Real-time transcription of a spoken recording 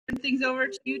things over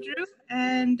to you, Drew,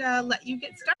 and let you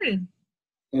get started.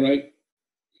 All right,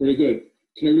 very good.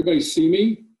 Can everybody see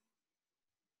me?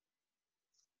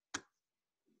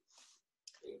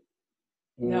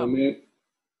 No.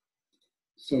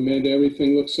 So Amanda,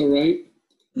 everything looks all right?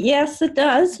 Yes, it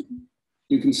does.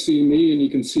 You can see me and you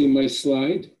can see my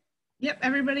slide? Yep,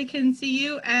 everybody can see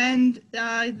you and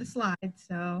the slide,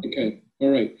 so. Okay, all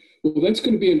right. Well, that's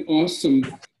going to be an awesome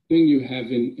thing you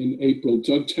have in April.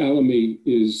 Doug Tallamy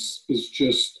is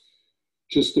just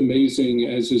amazing,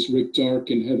 as is Rick Dark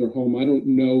and Heather Holm. I don't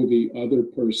know the other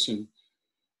person.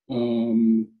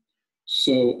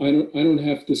 So I don't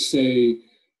have to say,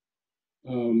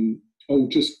 oh,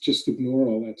 just ignore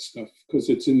all that stuff, because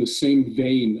it's in the same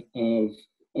vein of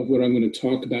what I'm going to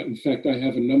talk about. In fact, I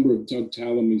have a number of Doug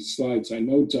Tallamy slides. I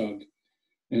know Doug,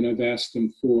 and I've asked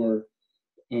him for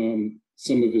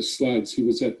some of his slides. He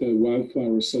was at the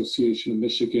Wildflower Association of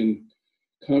Michigan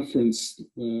conference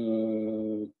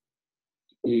in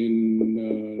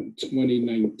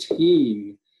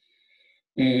 2019.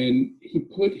 And he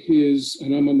put his,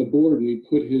 and I'm on the board, and he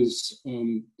put his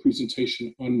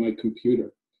presentation on my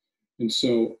computer. And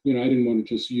so, you know, I didn't want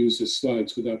to just use his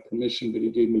slides without permission, but he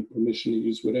gave me permission to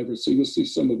use whatever. So you'll see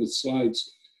some of his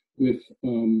slides with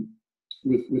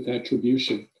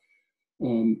attribution.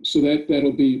 So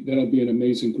that'll be an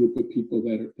amazing group of people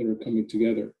that are coming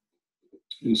together.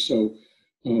 And so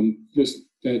this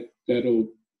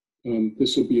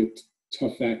will be a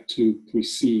tough act to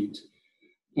precede.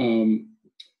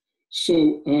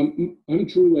 So I'm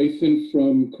Drew Lathin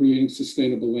from Creating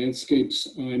Sustainable Landscapes.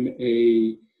 I'm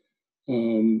a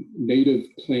native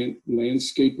plant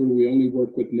landscaper. We only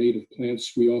work with native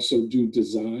plants. We also do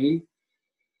design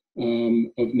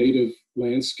of native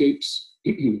landscapes.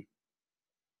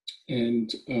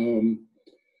 And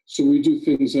so we do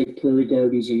things like prairie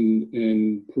gardens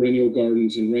and perennial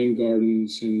gardens and rain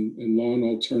gardens and lawn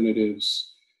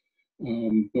alternatives,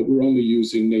 but we're only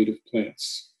using native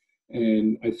plants.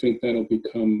 And I think that'll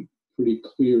become pretty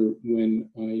clear when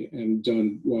I am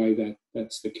done why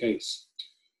that's the case.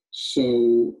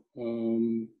 So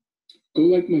go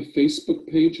like my Facebook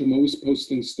page. I'm always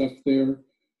posting stuff there,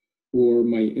 or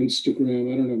my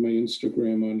Instagram. I don't have my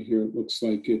Instagram on here. It looks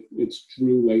like it's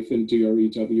Drew Lathin,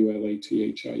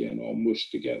 DREWLATHIN, all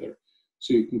mushed together.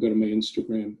 So you can go to my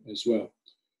Instagram as well.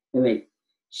 All right,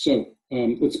 so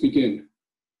let's begin.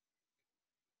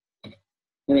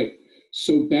 All right,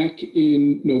 so back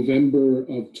in November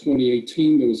of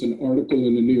 2018, there was an article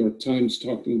in the New York Times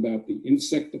talking about the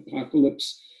insect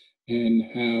apocalypse and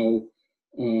how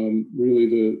really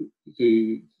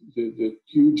the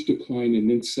huge decline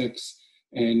in insects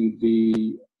and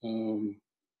the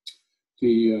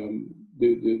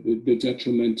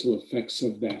detrimental effects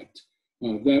of that.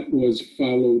 That was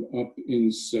followed up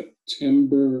in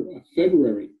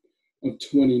February of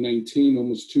 2019,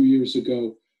 almost 2 years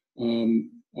ago.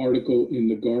 Article in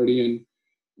The Guardian,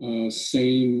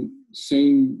 same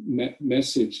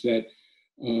message that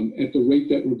at the rate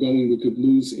that we're going, we could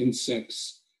lose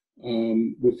insects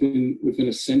within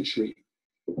a century,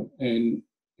 and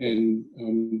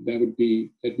that'd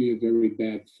be a very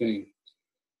bad thing.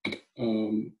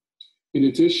 In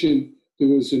addition, there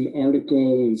was an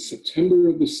article in September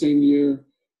of the same year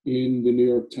in the New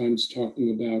York Times talking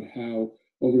about how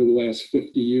over the last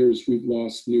 50 years we've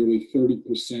lost nearly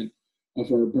 30% of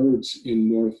our birds in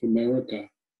North America.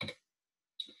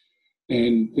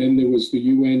 And then there was the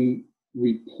UN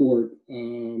report, I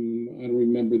don't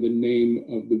remember the name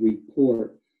of the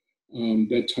report,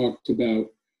 that talked about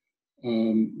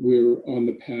we're on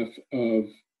the path of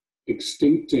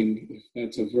extincting, if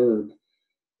that's a verb,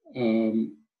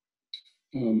 1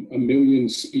 million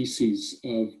species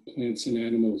of plants and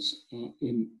animals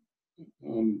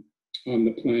on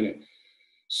the planet.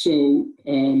 So,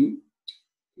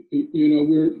 you know,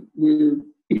 we're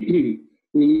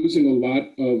losing a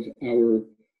lot of our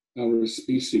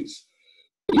species.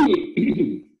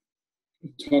 We've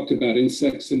talked about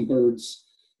insects and birds,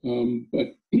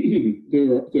 but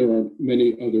there are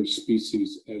many other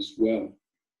species as well.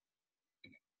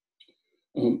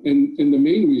 And the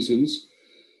main reasons,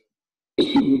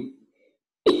 excuse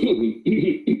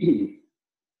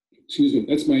me,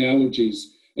 that's my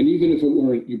allergies. And even if it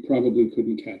weren't, you probably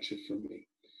couldn't catch it from me.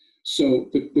 So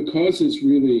the causes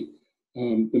really,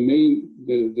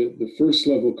 the first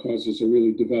level causes are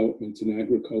really development in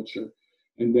agriculture.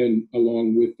 And then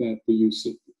along with that, the use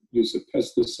of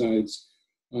pesticides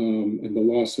and the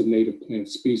loss of native plant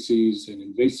species and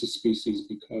invasive species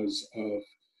because of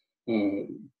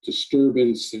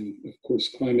disturbance and of course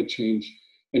climate change.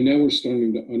 And now we're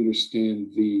starting to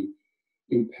understand the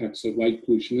impacts of light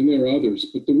pollution, and there are others,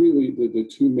 but the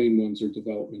two main ones are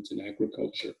development and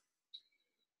agriculture.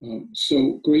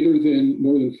 So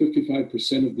more than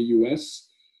 55% of the US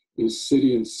is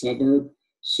city and suburb.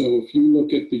 So if you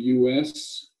look at the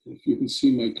US, if you can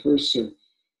see my cursor,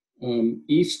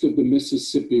 east of the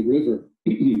Mississippi River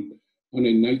on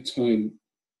a nighttime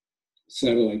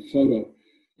satellite photo,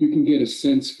 you can get a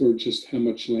sense for just how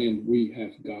much land we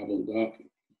have gobbled up.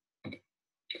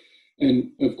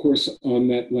 And of course, on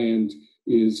that land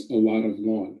is a lot of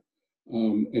lawn.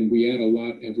 And we add a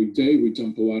lot every day. We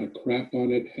dump a lot of crap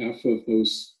on it. Half of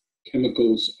those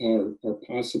chemicals are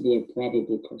possible or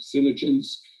probable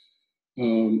carcinogens. A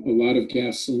lot of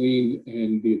gasoline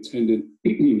and the attendant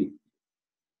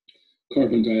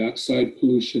carbon dioxide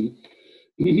pollution.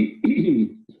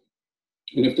 And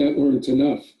if that weren't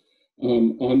enough,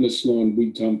 on this lawn,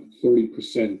 we dump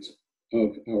 30%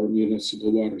 of our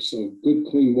municipal water. So good,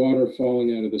 clean water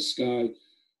falling out of the sky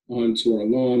onto our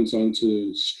lawns,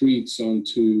 onto streets,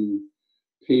 onto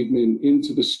pavement,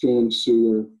 into the storm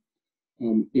sewer,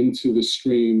 into the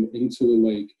stream, into the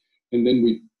lake. And then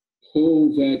we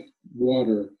pull that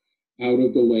water out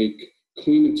of the lake,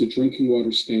 clean it to drinking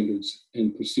water standards,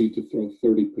 and proceed to throw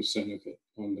 30% of it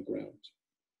on the ground.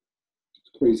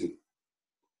 It's crazy.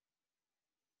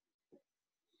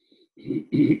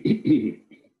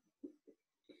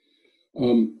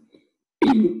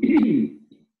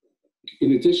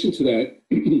 In addition to that,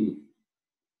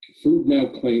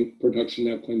 production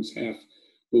now claims half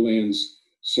the land's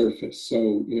surface.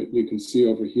 So you can see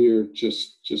over here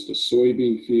just a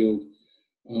soybean field,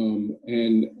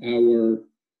 and our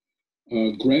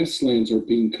grasslands are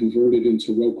being converted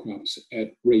into row crops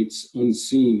at rates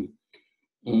unseen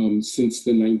since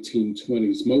the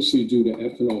 1920s, mostly due to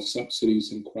ethanol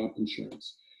subsidies and crop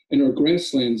insurance. And our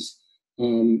grasslands,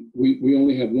 we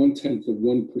only have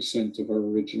 0.1% of our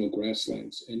original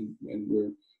grasslands, and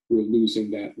we're losing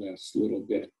that last little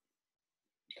bit.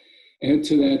 Add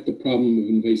to that the problem of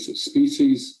invasive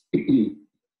species,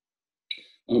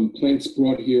 plants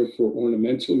brought here for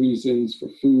ornamental reasons, for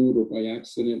food or by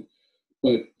accident,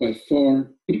 but by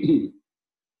far the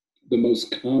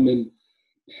most common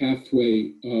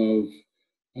pathway of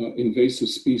invasive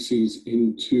species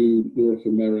into North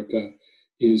America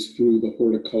is through the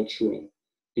horticultural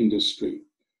industry.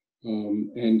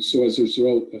 And so as a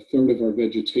result, a third of our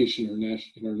vegetation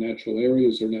in our natural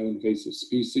areas are now invasive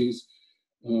species.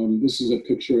 This is a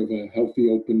picture of a healthy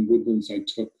open woodlands I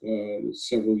took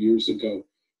several years ago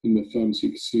in the thumbs. You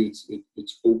can see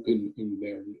it's open in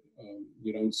there.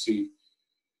 You don't see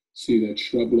that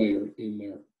shrub layer in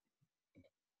there.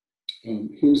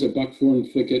 Here's a buckthorn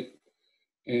thicket,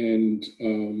 and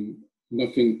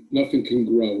nothing can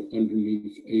grow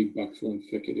underneath a buckthorn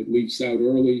thicket. It leaves out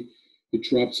early, it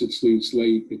drops its leaves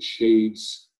late, it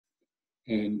shades,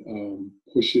 and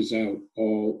pushes out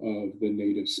all of the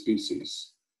native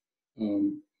species.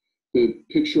 The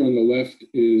picture on the left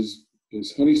is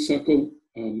honeysuckle.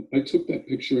 I took that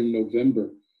picture in November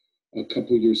a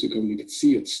couple of years ago, and you can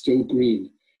see it's still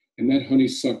green. And that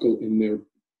honeysuckle in there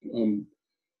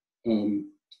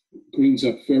greens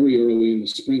up very early in the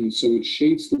spring, so it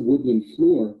shades the woodland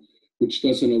floor, which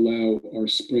doesn't allow our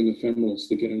spring ephemerals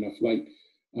to get enough light.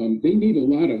 They need a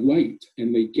lot of light,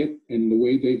 and the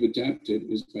way they've adapted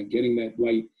is by getting that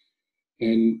light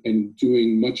and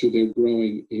doing much of their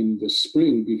growing in the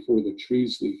spring before the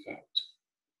trees leaf out.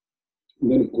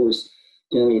 And then, of course,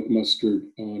 garlic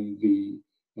mustard on the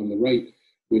right,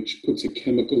 which puts a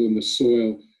chemical in the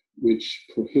soil which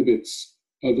prohibits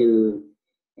other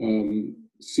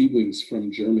seedlings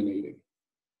from germinating.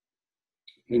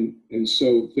 And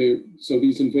so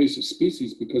these invasive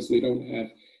species, because they don't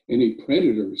have any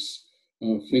predators,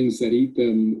 things that eat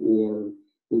them or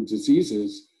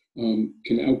diseases, can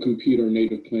outcompete our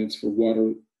native plants for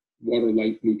water,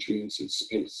 light, nutrients, and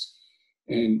space.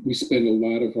 And we spend a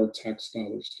lot of our tax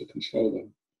dollars to control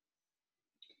them.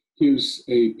 Here's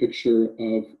a picture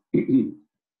of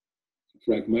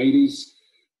Phragmites.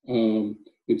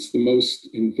 It's the most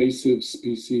invasive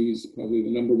species, probably the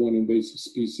 #1 invasive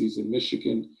species in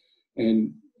Michigan.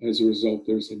 And as a result,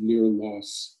 there's a near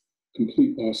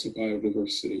complete loss of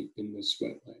biodiversity in this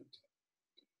wetland.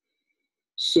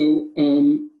 So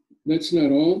that's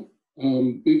not all.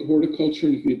 Big horticulture,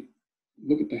 and if you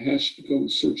look at the go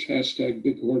search hashtag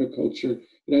big horticulture,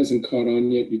 it hasn't caught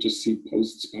on yet. You just see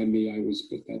posts by me. I always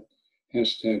put that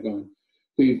hashtag on.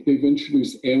 They've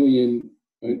introduced alien,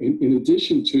 in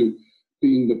addition to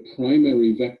being the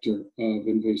primary vector of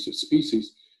invasive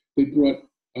species, they brought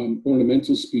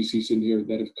ornamental species in here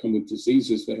that have come with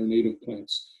diseases that our native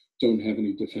plants don't have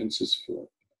any defenses for.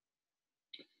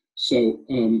 So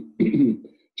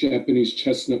Japanese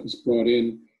chestnut was brought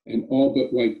in and all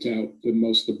but wiped out the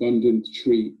most abundant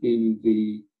tree in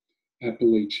the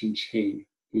Appalachian chain,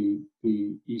 the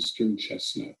eastern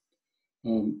chestnut.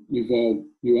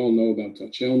 You all know about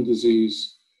Dutch elm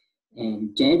disease.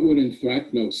 Dogwood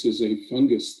anthracnose is a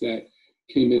fungus that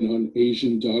came in on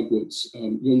Asian dogwoods.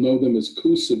 You'll know them as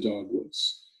Kusa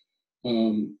dogwoods.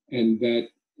 And that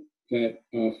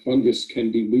fungus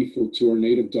can be lethal to our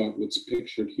native dogwoods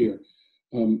pictured here.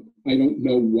 I don't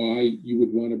know why you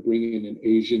would want to bring in an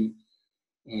Asian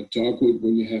dogwood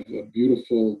when you have a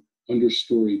beautiful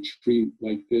understory tree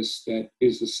like this that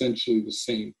is essentially the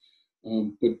same.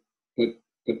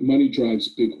 But money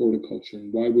drives big horticulture,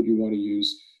 and why would you want to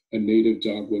use a native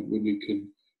dogwood when you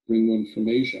can bring one from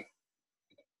Asia?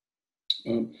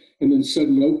 And then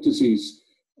sudden oak disease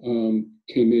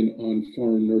came in on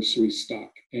foreign nursery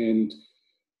stock and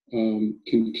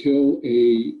can kill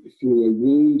through a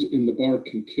wound in the bark,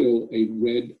 can kill a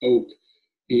red oak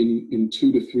in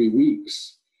 2 to 3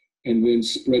 weeks, and then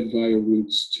spread via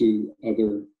roots to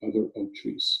other oak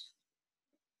trees.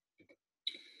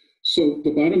 So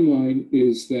the bottom line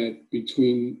is that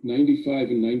between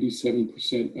 95 and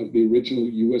 97% of the original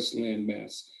U.S.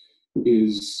 landmass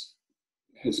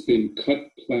has been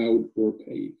cut, plowed, or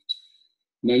paved.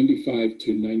 95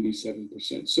 to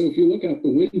 97%. So if you look out the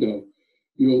window,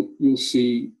 you'll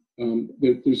see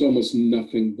there's almost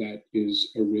nothing that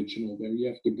is original there. You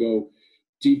have to go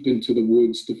deep into the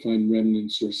woods to find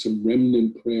remnants or some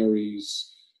remnant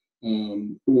prairies,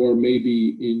 or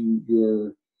maybe in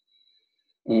your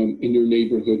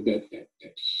neighborhood that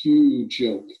huge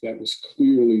oak that was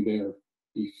clearly there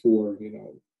before,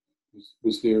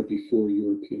 was there before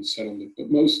European settlement. But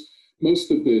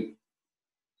most of the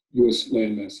U.S.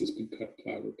 landmass has been cut,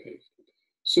 plowed, or paved.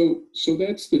 So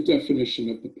that's the definition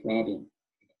of the problem.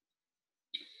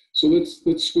 So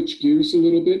let's switch gears a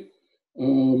little bit.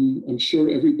 I'm sure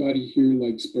everybody here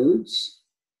likes birds.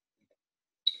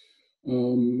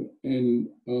 The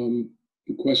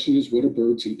question is, what do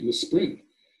birds eat in the spring?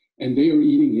 And they are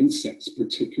eating insects,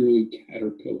 particularly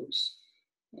caterpillars,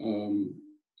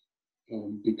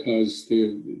 because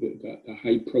they're the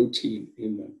high protein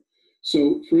in them.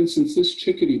 So, for instance, this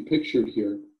chickadee pictured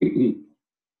here, in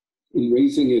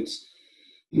raising its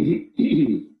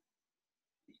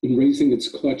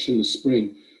clutch in the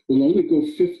spring, will only go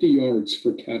 50 yards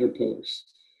for caterpillars.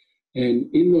 And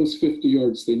in those 50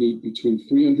 yards, they need between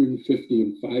 350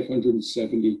 and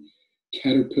 570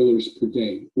 caterpillars per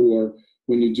day. Or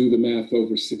when you do the math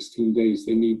over 16 days,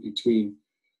 they need between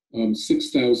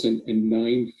 6,000 and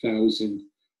 9,000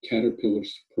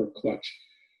 caterpillars per clutch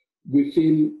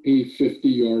within a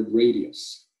 50-yard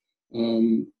radius.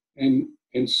 And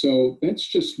so that's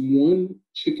just one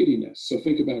chickadee nest. So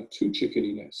think about 2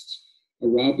 chickadee nests, a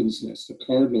robin's nest, a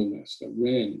cardinal nest, a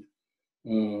wren, a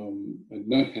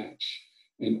nuthatch,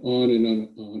 and on and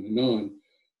on and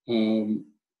on.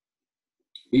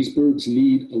 These birds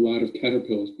need a lot of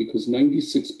caterpillars because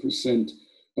 96%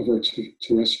 of our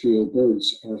terrestrial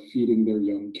birds are feeding their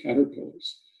young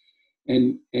caterpillars.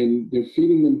 And they're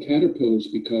feeding them caterpillars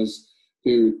because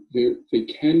they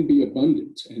can be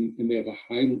abundant and they have a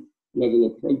high level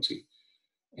of protein.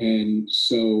 And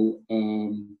so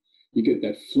you get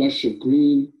that flush of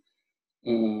green.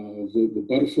 The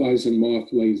butterflies and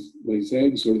moth lays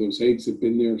eggs, or those eggs have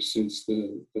been there since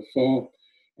the fall,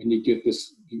 and you get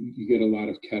a lot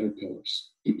of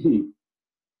caterpillars.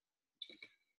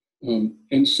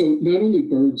 And so not only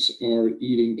birds are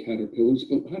eating caterpillars,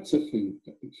 but lots of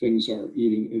things are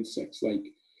eating insects like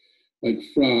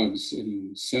frogs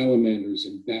and salamanders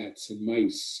and bats and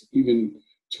mice. Even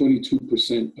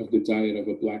 22% of the diet of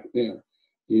a black bear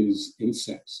is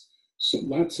insects. So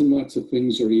lots and lots of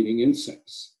things are eating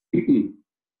insects.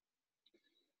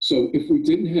 So if we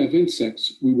didn't have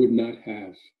insects, we would not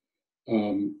have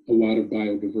a lot of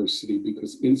biodiversity,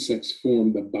 because insects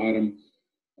form the bottom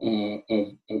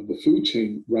of the food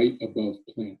chain right above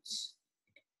plants.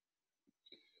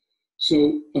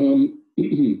 So,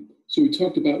 so we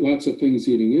talked about lots of things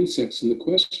eating insects, and the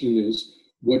question is,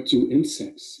 what do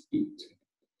insects eat?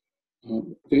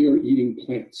 They are eating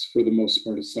plants for the most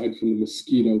part, aside from the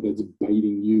mosquito that's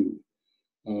biting you,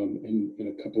 and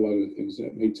a couple other things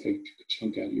that may take a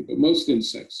chunk out of you. But most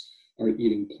insects are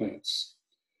eating plants.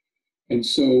 And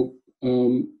so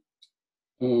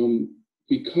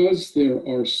because there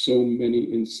are so many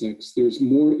insects, there's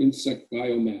more insect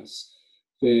biomass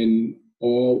than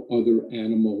all other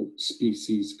animal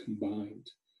species combined.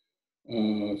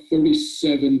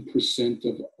 37%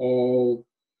 of all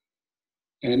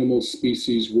animal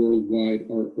species worldwide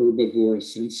are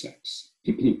herbivorous insects.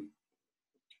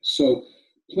 So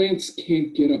plants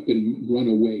can't get up and run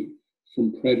away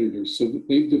from predators, so that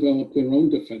they've developed their own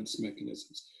defense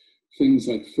mechanisms. Things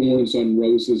like thorns on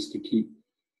roses to keep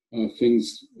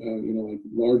things, like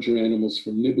larger animals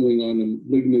from nibbling on them,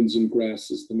 lignins and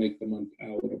grasses to make them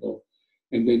unpalatable,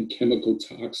 and then chemical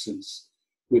toxins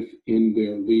within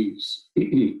their leaves,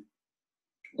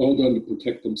 all done to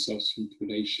protect themselves from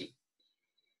predation.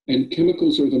 And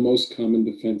chemicals are the most common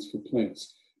defense for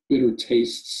plants. Bitter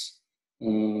tastes,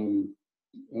 some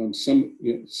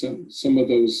of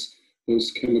those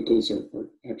chemicals are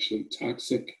actually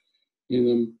toxic in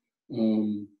them,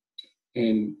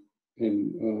 and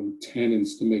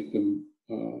tannins to make them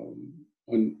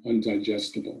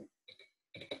undigestible.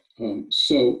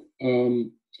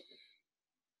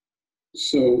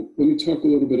 So let me talk a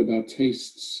little bit about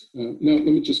tastes. Now, let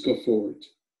me just go forward.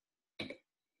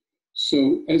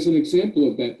 So as an example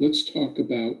of that, let's talk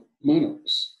about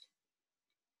monarchs.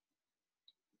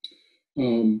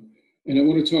 And I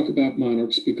want to talk about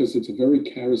monarchs because it's a very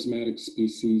charismatic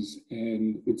species,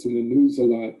 and it's in the news a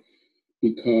lot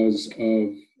because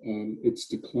of its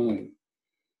decline.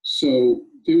 So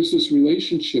there's this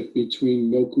relationship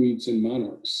between milkweeds and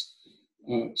monarchs.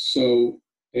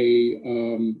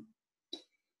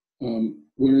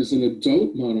 Whereas an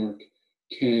adult monarch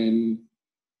can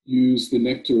use the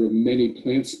nectar of many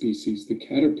plant species, the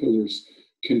caterpillars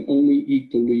can only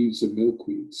eat the leaves of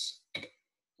milkweeds.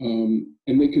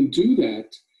 And they can do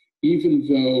that even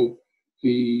though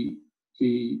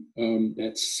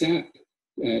that sap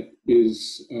that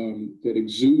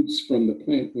exudes from the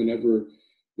plant whenever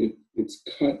it's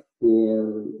cut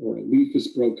or a leaf is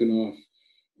broken off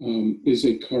is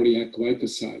a cardiac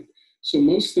glycoside. So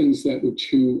most things that would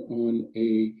chew on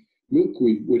a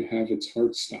milkweed would have its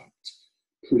heart stopped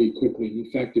pretty quickly.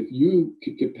 In fact, if you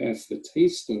could get past the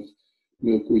taste of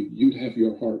milkweed, you'd have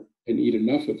your heart, and eat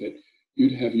enough of it,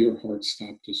 you'd have your heart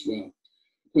stopped as well.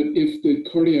 But if the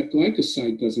cardiac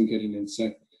glycoside doesn't get an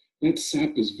insect, that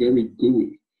sap is very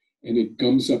gooey, and it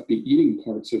gums up the eating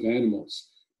parts of animals,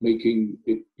 making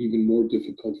it even more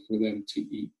difficult for them to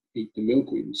eat the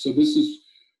milkweed. And so this is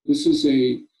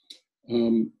an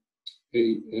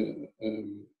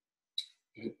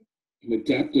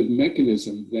adaptive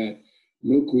mechanism that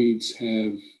milkweeds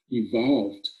have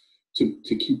evolved to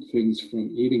keep things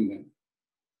from eating them.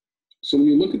 So when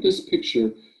you look at this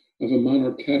picture of a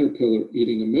monarch caterpillar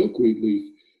eating a milkweed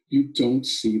leaf, you don't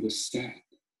see the sap.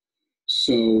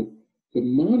 So the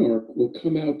monarch will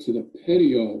come out to the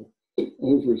petiole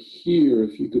over here,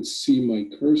 if you could see my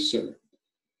cursor,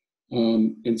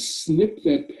 and snip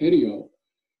that petiole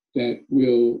that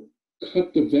will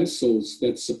cut the vessels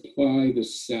that supply the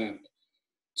sap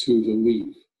to the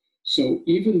leaf. So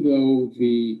even though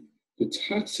the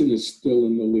toxin is still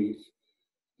in the leaf,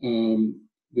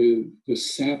 the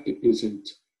sap isn't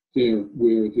there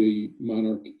where the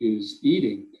monarch is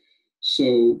eating.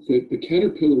 So the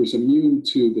caterpillar is immune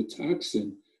to the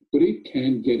toxin, but it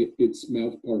can get its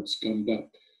mouth parts gummed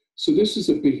up. So this is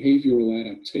a behavioral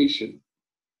adaptation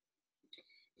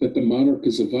that the monarch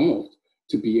has evolved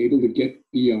to be able to get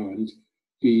beyond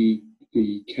the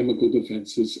chemical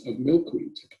defenses of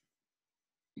milkweed.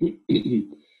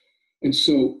 And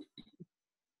so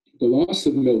the loss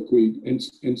of milkweed, and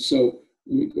so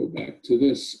let me go back to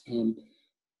this.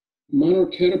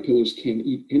 Monarch caterpillars can't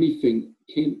eat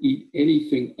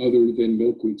anything other than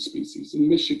milkweed species. In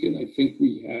Michigan, I think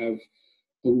we have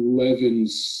 11,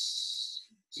 it's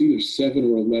either 7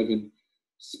 or 11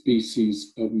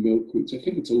 species of milkweeds. I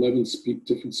think it's 11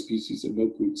 different species of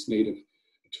milkweeds native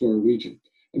to our region.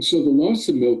 And so the loss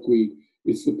of milkweed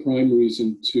is the prime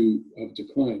reason of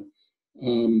decline.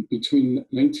 Between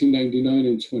 1999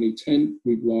 and 2010,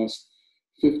 we've lost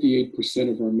 58%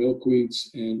 of our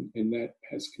milkweeds, and that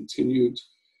has continued.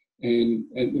 And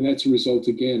that's a result,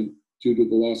 again, due to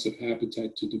the loss of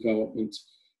habitat to development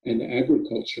and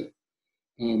agriculture.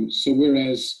 So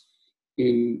whereas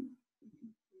in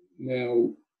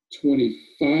now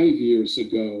 25 years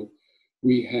ago,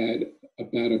 we had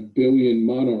about 1 billion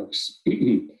monarchs,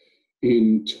 in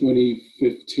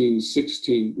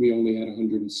 2015-16, we only had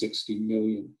 160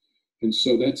 million. And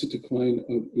so that's a decline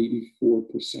of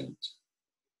 84%.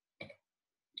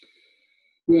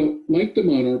 Well, like the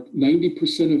monarch,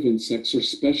 90% of insects are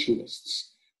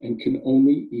specialists and can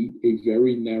only eat a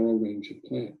very narrow range of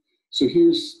plant. So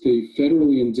here's the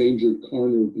federally endangered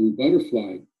Carner blue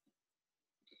butterfly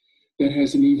that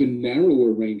has an even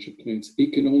narrower range of plants.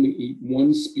 It can only eat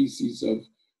one species of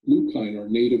lupine, or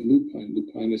native lupine,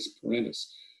 Lupinus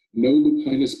perennis. No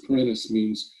Lupinus perennis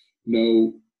means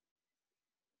no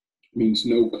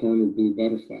Carner blue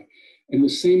butterfly. And the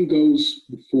same goes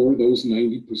for those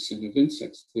 90% of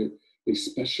insects. They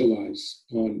specialize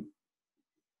on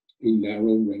a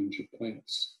narrow range of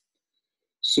plants.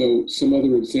 So some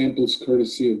other examples,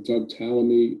 courtesy of Doug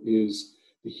Tallamy, is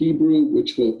the Hebrew,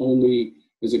 which will only,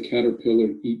 as a caterpillar,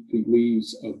 eat the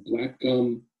leaves of black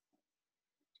gum.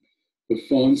 The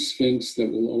fawn sphinx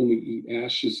that will only eat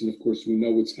ashes, and of course we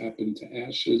know what's happened to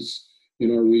ashes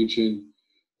in our region.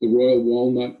 The royal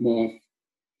walnut moth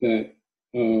that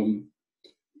will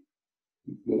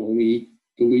only eat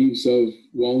the leaves of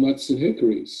walnuts and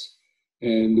hickories,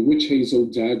 and the witch hazel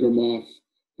dagger moth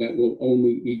that will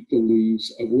only eat the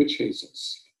leaves of witch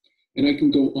hazels. And I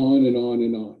can go on and on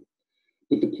and on.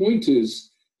 But the point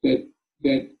is that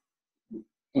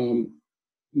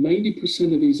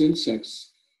 90% of these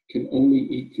insects can only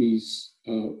eat these,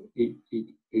 eat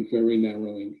a very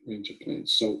narrow range of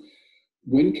plants. So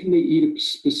when can they eat a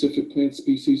specific plant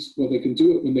species? Well, they can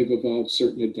do it when they've evolved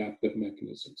certain adaptive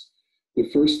mechanisms. The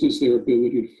first is their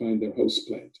ability to find their host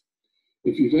plant.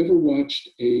 If you've ever watched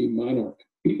a monarch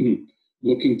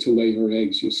looking to lay her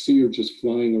eggs, you'll see her just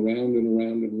flying around and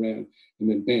around and around, and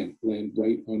then bam, land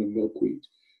right on a milkweed.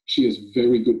 She has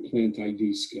very good plant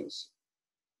ID skills.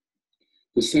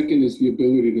 The second is the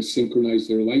ability to synchronize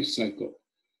their life cycle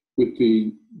with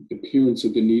the appearance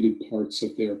of the needed parts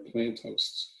of their plant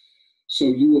hosts. So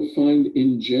you will find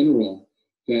in general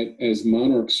that as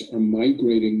monarchs are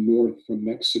migrating north from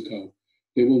Mexico,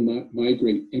 they will not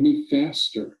migrate any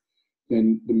faster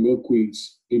than the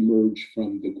milkweeds emerge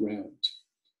from the ground,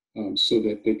 so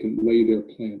that they can lay their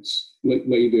plants,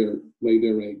 lay their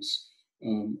eggs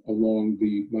along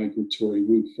the migratory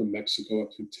route from Mexico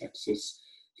up through Texas,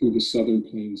 through the southern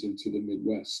plains into the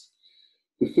Midwest.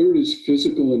 The third is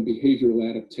physical and behavioral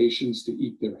adaptations to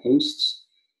eat their hosts.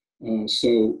 An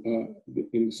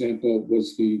example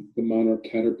was the monarch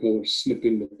caterpillar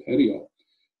snipping the petiole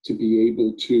to be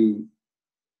able to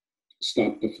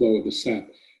stop the flow of the sap,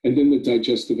 and then the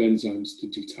digestive enzymes to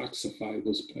detoxify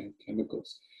those plant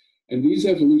chemicals. And these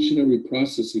evolutionary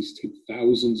processes take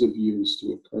thousands of years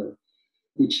to occur,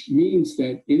 which means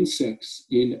that insects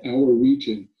in our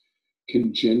region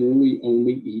can generally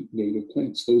only eat native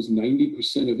plants. Those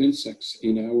 90% of insects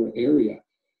in our area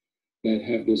that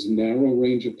have this narrow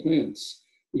range of plants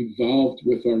evolved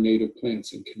with our native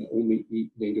plants and can only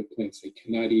eat native plants. They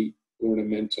cannot eat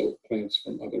ornamental plants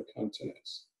from other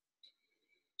continents.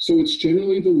 So it's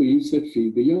generally the leaves that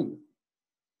feed the young.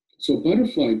 So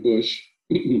butterfly bush,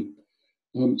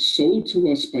 sold to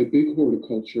us by big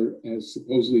horticulture as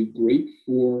supposedly great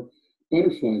for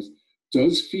butterflies,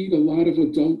 does feed a lot of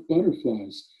adult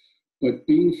butterflies, but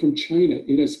being from China,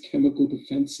 it has chemical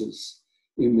defenses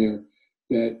in there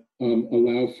that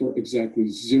allow for exactly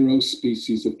 0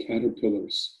 species of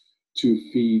caterpillars to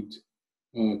feed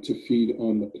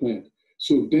on the plant.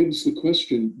 So it begs the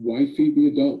question, why feed the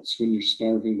adults when you're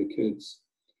starving the kids?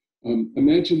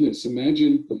 Imagine this,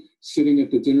 imagine sitting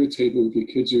at the dinner table with your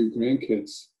kids or your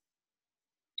grandkids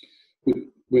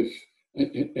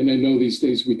and I know these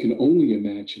days we can only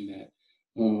imagine that.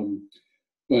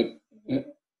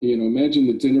 Imagine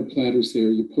the dinner platters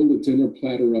there, you pull the dinner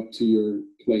platter up to your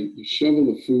plate, you shovel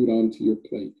the food onto your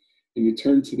plate, and you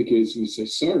turn to the kids and you say,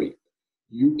 sorry,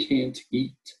 you can't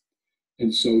eat.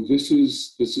 And so this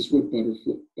is what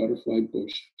butterfly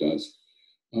bush does.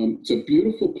 It's a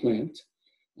beautiful plant,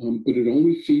 but it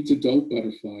only feeds adult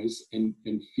butterflies and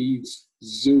feeds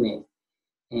 0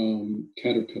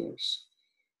 caterpillars.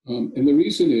 And the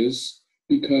reason is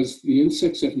because the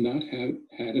insects have not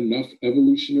had enough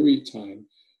evolutionary time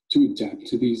to adapt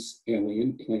to these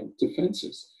alien plant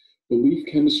defenses. The leaf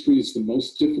chemistry is the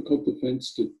most difficult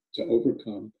defense to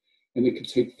overcome, and it could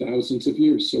take thousands of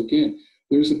years. So again,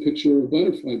 there's a picture of a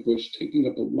butterfly bush taking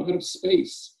up a lot of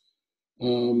space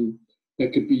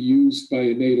that could be used by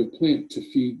a native plant to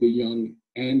feed the young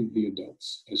and the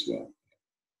adults as well.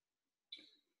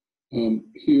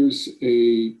 Here's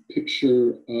a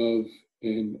picture of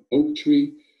an oak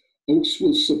tree. Oaks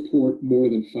will support more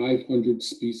than 500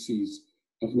 species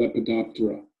of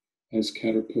Lepidoptera as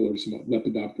caterpillars,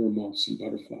 Lepidoptera moths and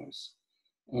butterflies.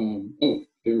 Oh,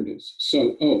 there it is.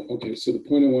 So, okay, so the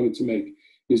point I wanted to make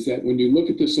is that when you look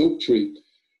at this oak tree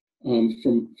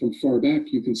from far back,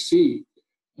 you can see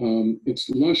it's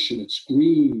lush and it's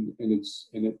green and it's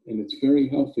very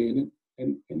healthy,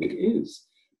 and it is.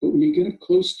 But when you get up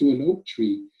close to an oak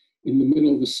tree in the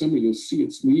middle of the summer, you'll see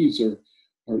its leaves are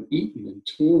eaten and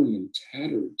torn and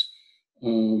tattered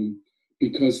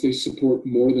because they support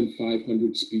more than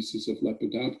 500 species of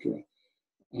Lepidoptera.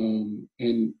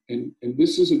 And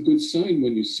this is a good sign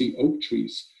when you see oak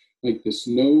trees like this.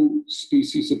 No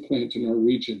species of plant in our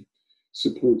region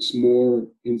supports more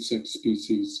insect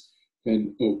species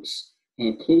than oaks,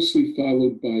 closely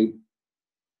followed by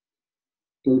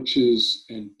birches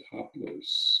and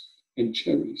poplars. and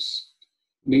cherries.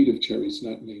 Native cherries,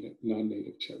 not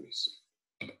non-native cherries.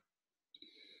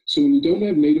 So when you don't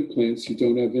have native plants, you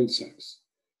don't have insects.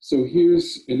 So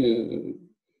here's a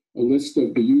list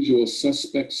of the usual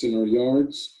suspects in our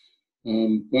yards.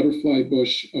 Butterfly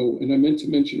bush. Oh, and I meant to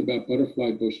mention about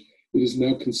butterfly bush. It is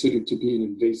now considered to be an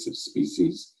invasive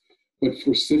species, but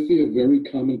Forsythia, a very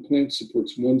common plant,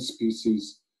 supports one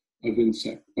species of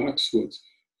insect. Boxwoods,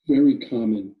 very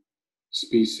common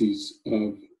species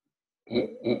of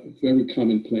very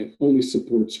common plant, only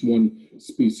supports one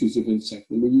species of insect.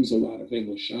 And we use a lot of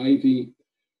English ivy.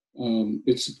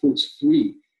 It supports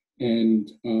three, and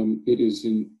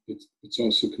it's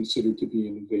also considered to be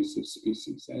an invasive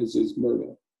species, as is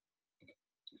myrtle.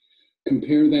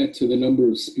 Compare that to the number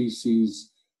of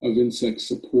species of insects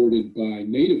supported by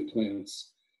native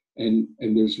plants, and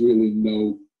there's really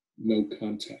no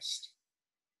contest.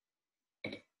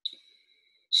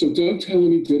 So Doug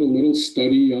Tellamy did a little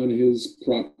study on his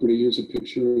property. Here's a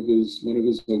picture of one of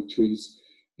his oak trees,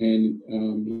 and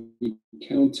he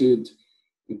counted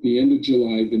at the end of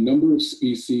July the number of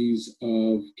species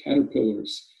of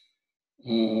caterpillars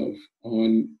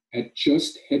at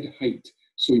just head height.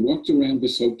 So he walked around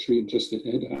this oak tree at just at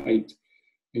head height,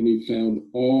 and he found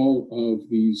all of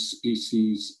these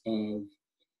species of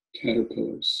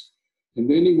caterpillars. And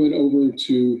then he went over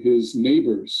to his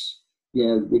neighbor's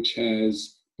yard, which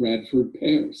has Bradford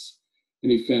pears,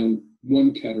 and he found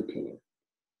one caterpillar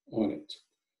on it.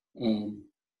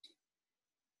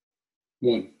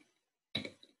 One.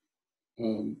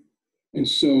 And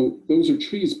so those are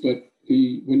trees, but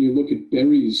when you look at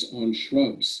berries on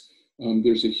shrubs,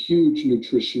 there's a huge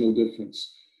nutritional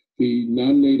difference. The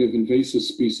non-native invasive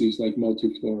species like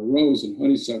multiflora rose and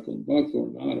honeysuckle and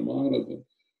buckthorn, autumn olive, and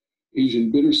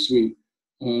Asian bittersweet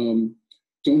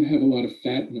don't have a lot of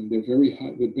fat in them. They're very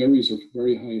high. The berries are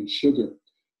very high in sugar,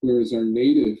 whereas our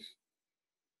native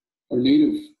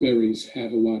berries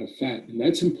have a lot of fat, and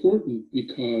that's important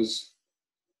because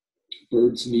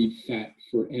birds need fat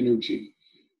for energy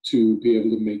to be able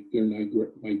to make their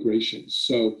migrations.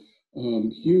 So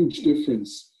huge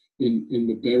difference in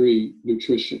the berry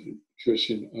nutrition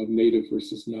of native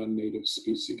versus non-native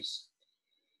species.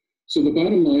 So the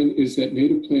bottom line is that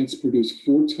native plants produce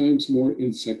 4 times more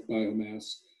insect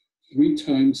biomass, 3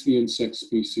 times the insect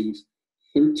species,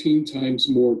 13 times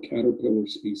more caterpillar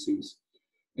species,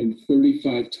 and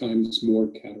 35 times more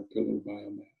caterpillar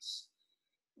biomass.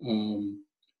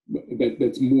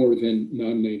 That's more than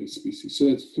non-native species. So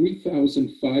that's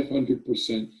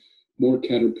 3,500% more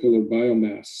caterpillar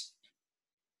biomass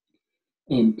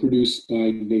produced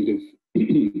by native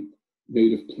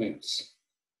plants.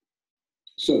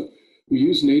 So we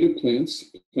use native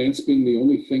plants being the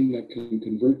only thing that can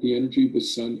convert the energy of the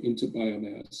sun into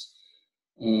biomass,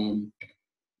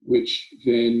 which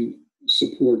then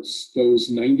supports those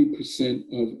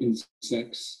 90% of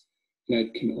insects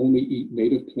that can only eat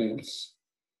native plants,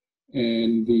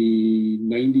 and the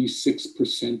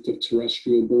 96% of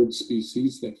terrestrial bird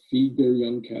species that feed their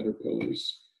young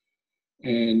caterpillars,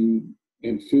 and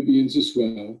amphibians as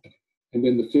well, and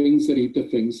then the things that eat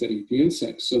the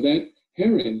insects. So that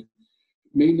heron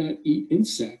may not eat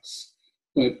insects,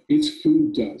 but its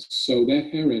food does. So that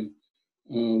heron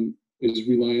is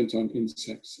reliant on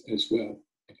insects as well.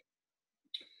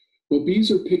 Well,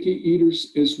 bees are picky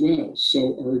eaters as well.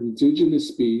 So our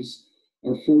indigenous bees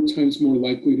are 4 times more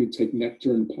likely to take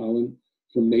nectar and pollen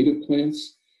from native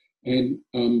plants. And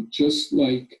just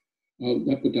like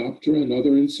Lepidoptera and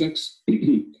other insects,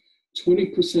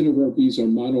 20% of our bees are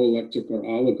monoelectric or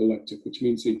oligoelectric, which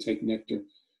means they take nectar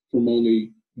from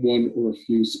only one or a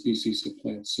few species of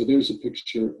plants. So there's a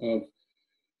picture of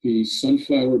the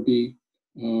sunflower bee.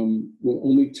 Will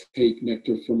only take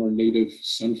nectar from our native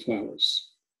sunflowers.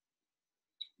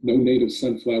 No native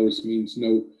sunflowers means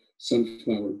no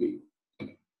sunflower bee.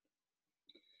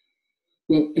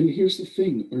 Well, and here's the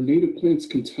thing. Our native plants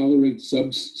can tolerate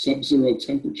sub-zero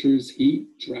temperatures, heat,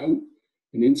 drought,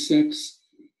 and insects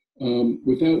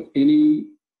without any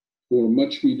or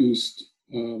much reduced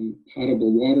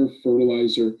potable water,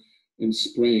 fertilizer, and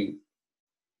spraying.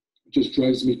 It just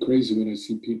drives me crazy when I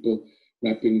see people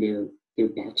wrapping their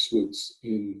boxwoods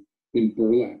in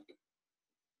burlap.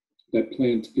 That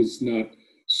plant is not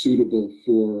suitable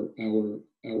for our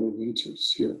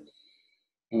winters here.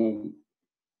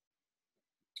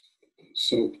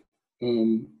 So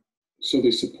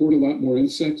they support a lot more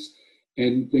insects,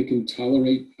 and they can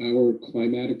tolerate our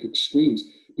climatic extremes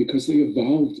because they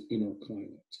evolved in our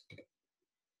climate.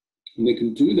 And they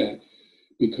can do that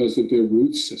because of their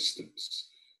root systems.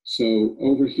 So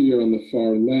over here on the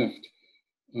far left,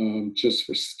 just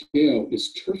for scale,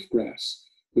 is turfgrass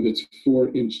with its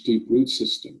 4-inch deep root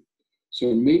system.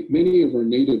 So many of our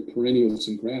native perennials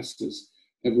and grasses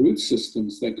have root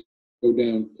systems that go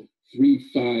down 3,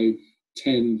 5,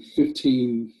 10,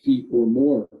 15 feet or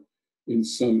more in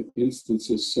some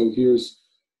instances. So here's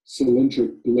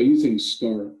cylindric blazing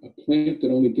star, a plant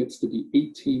that only gets to be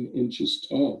 18 inches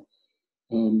tall,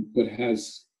 but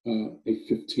has a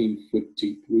 15-foot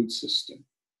deep root system.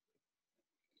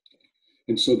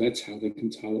 And so that's how they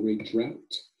can tolerate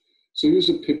drought. So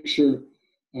here's a picture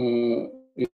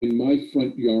in my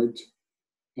front yard,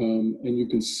 and you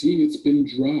can see it's been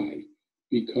dry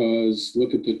because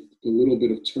look at the little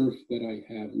bit of turf that I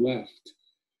have left,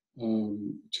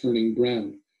 turning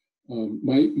brown.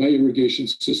 My irrigation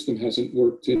system hasn't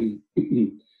worked in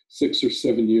 6 or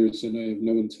 7 years, and I have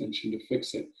no intention to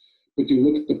fix it. But you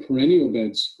look at the perennial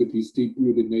beds with these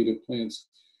deep-rooted native plants,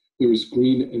 they're as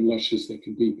green and lush as they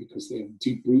can be because they have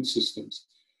deep root systems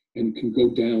and can go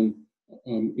down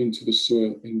into the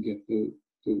soil and get the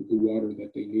water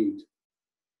that they need.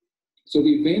 So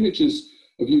the advantages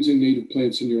of using native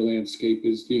plants in your landscape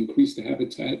is the increased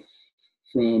habitat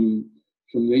from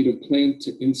native plant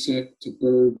to insect to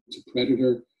bird to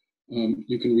predator.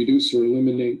 You can reduce or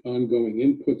eliminate ongoing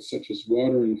inputs such as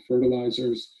water and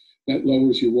fertilizers. That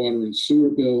lowers your water and sewer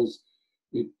bills.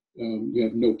 You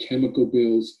have no chemical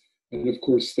bills. And of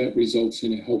course, that results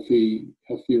in a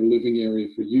healthier living area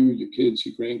for you, your kids,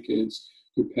 your grandkids,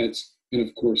 your pets, and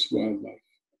of course, wildlife.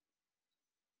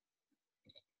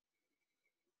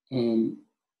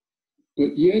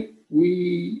 But yet,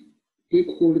 big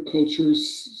horticulture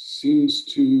seems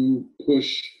to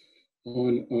push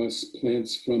on us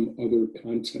plants from other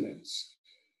continents.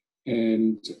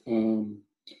 And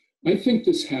I think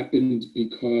this happened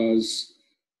because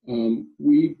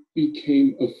we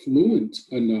became affluent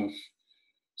enough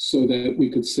so that we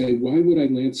could say, why would I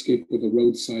landscape with a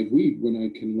roadside weed when I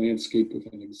can landscape with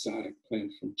an exotic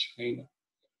plant from China?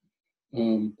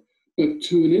 But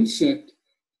to an insect,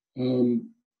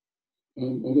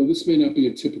 although this may not be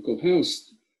a typical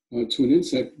house, to an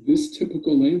insect, this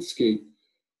typical landscape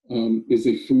is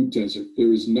a food desert.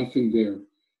 There is nothing there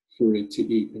for it to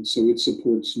eat, and so it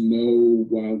supports no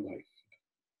wildlife.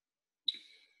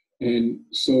 And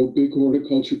so big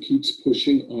horticulture keeps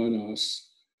pushing on us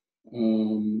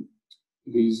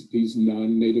these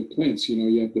non-native plants. You know,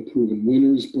 you have the Proven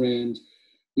Winners brand.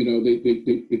 You know,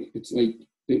 it's like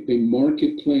they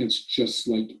market plants just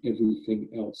like everything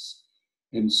else.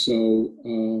 And so,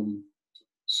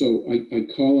 I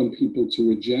call on people to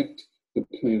reject the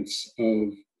plants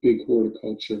of big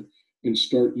horticulture and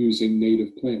start using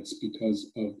native plants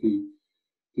because of the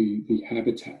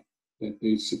habitat that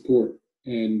they support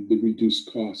and the reduced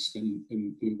cost and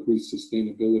the increased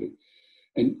sustainability.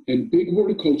 And big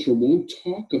horticulture won't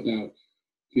talk about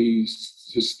the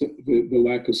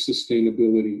lack of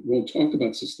sustainability, won't talk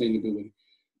about sustainability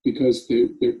because their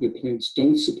plants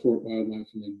don't support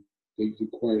wildlife and they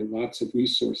require lots of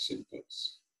resource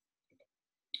inputs.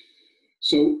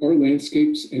 So our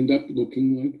landscapes end up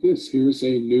looking like this. Here's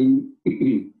a new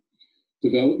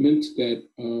development that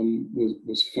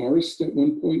was forest at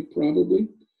one point, probably.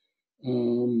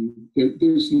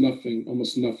 There's nothing,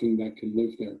 almost nothing that can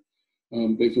live there.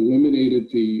 They've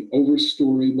eliminated the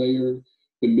overstory layer,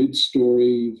 the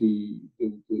mid-story, the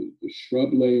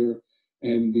shrub layer,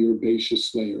 and the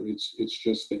herbaceous layer. It's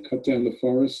just they cut down the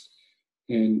forest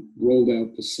and rolled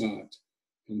out the sod.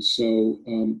 And so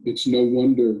it's no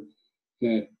wonder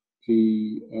that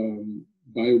the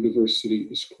biodiversity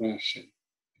is crashing.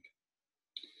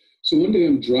 So one day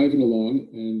I'm driving along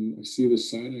and I see this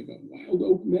sign, I go, Wild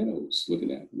Oak Meadows. Look at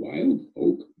that, Wild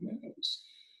Oak Meadows.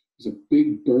 There's a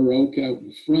big bur oak out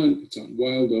in front. It's on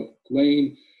Wild Oak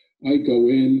Lane. I go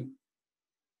in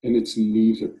and it's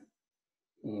neither.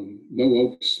 No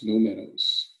oaks, no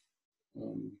meadows.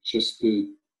 Just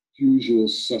the usual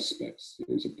suspects.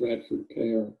 There's a Bradford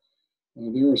pear.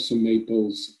 There are some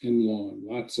maples and lawn,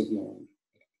 lots of lawn.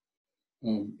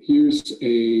 Here's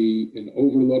an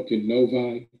overlook in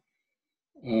Novi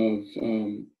of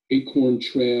Acorn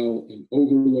Trail and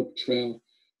Overlook Trail.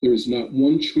 There is not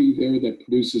one tree there that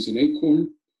produces an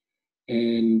acorn,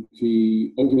 and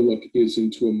the overlook is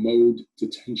into a mowed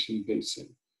detention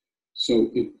basin.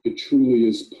 So it truly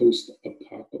is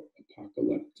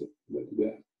post-apocalyptic,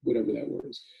 whatever that word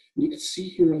is. And you can see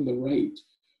here on the right,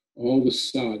 all the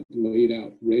sod laid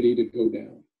out, ready to go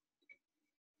down.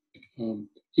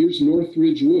 Here's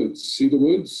Northridge Woods. See the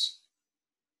woods?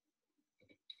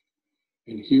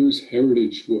 And here's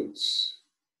Heritage Woods.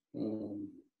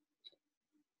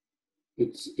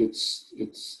 It's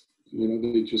you know,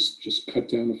 they just cut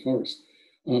down the forest.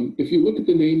 If you look at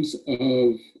the names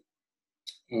of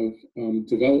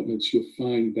developments, you'll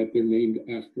find that they're named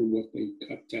after what they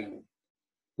cut down.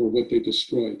 or what they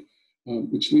destroyed,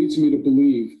 which leads me to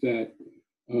believe that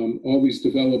all these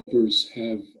developers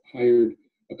have hired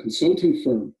a consulting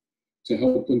firm to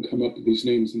help them come up with these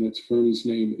names, and that firm's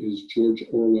name is George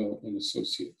Orwell and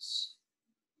Associates.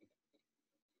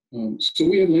 So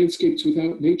we have landscapes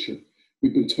without nature.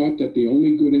 We've been taught that the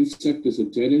only good insect is a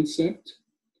dead insect.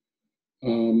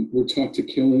 We're taught to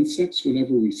kill insects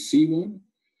whenever we see one.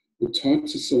 We're taught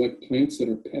to select plants that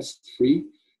are pest-free,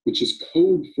 which is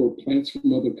code for plants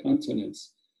from other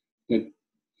continents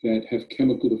that have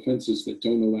chemical defenses that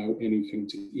don't allow anything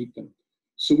to eat them.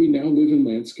 So we now live in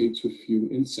landscapes with few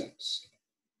insects.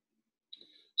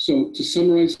 So to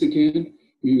summarize again,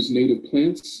 we use native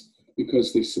plants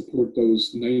because they support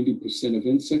those 90% of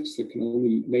insects that can only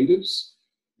eat natives,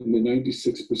 and the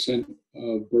 96%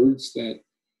 of birds that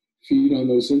feed on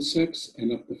those insects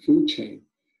and up the food chain.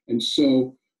 And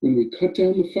so when we cut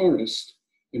down the forest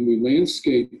and we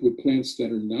landscape with plants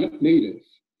that are not native,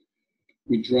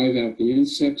 we drive out the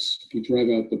insects, we drive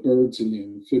out the birds and the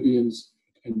amphibians,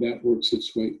 and that works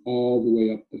its way all the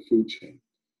way up the food chain.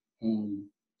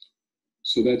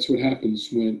 So that's what happens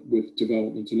with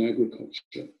development in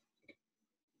agriculture.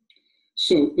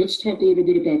 So let's talk a little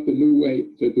bit about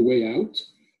the way out.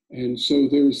 And so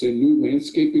there's a new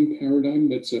landscaping paradigm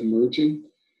that's emerging,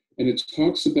 and it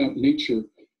talks about nature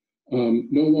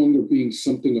no longer being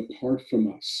something apart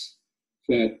from us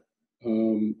that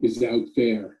is out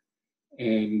there,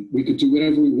 and we could do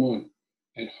whatever we want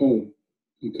at home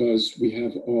because we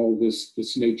have all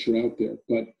this nature out there.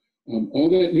 But all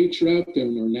that nature out there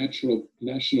in our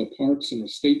national parks and our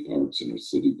state parks and our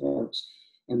city parks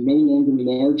are no longer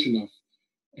large enough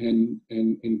and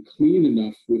clean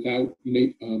enough without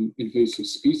invasive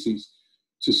species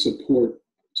to support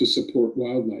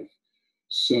wildlife.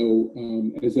 So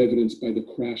as evidenced by the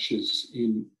crashes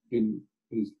in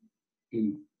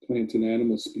plant and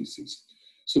animal species.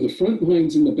 So the front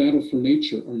lines in the battle for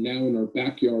nature are now in our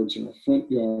backyards and our front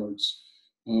yards,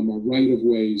 our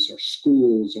right-of-ways, our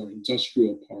schools, our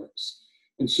industrial parks.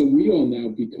 And so we all now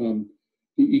become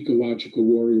the ecological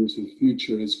warriors of the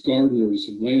future as gardeners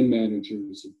and land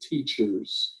managers and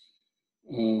teachers.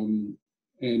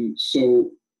 And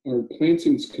so our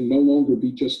plantings can no longer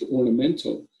be just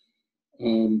ornamental.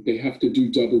 They have to do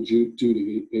double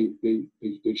duty.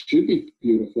 They should be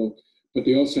beautiful, but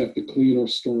they also have to clean our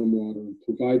stormwater and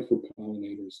provide for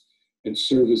pollinators and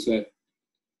serve as that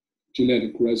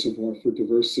genetic reservoir for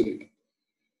diversity.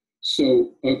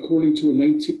 So according to a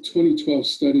 2012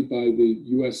 study by the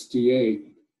USDA,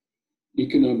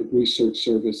 Economic Research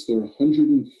Service, there are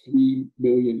 103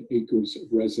 million acres of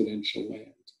residential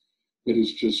land that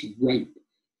is just ripe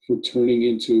for turning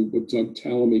into what Doug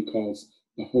Tallamy calls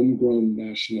the homegrown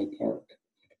national park.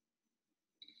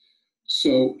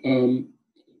 So,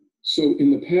 so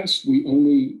in the past, we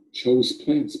only chose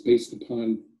plants based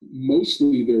upon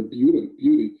mostly their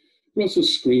beauty, but also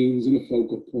screens and a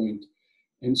focal point.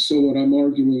 And so what I'm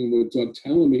arguing and what Doug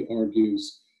Tallamy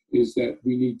argues is that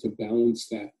we need to balance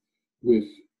that with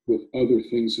other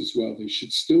things as well. They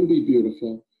should still be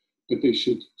beautiful, but they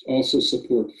should also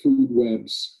support food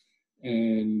webs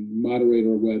and moderate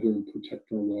our weather and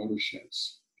protect our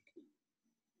watersheds.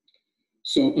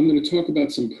 So I'm going to talk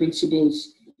about some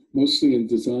principles, mostly in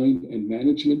design and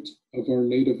management of our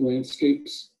native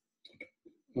landscapes.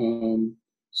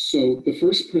 So the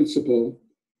first principle,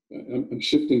 I'm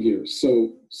shifting gears.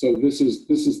 So this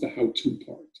is the how-to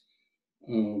part,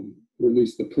 or at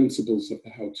least the principles of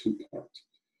the how-to part.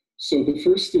 So the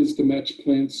first is to match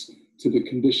plants to the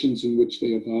conditions in which they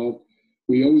evolved.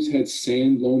 We always had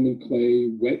sand, loam, and clay,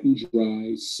 wet and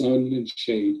dry, sun and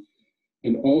shade,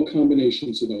 and all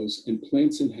combinations of those, and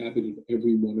plants inhabited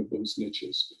every one of those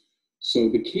niches. So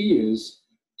the key is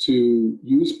to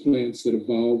use plants that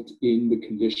evolved in the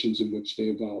conditions in which they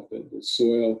evolved, the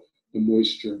soil, the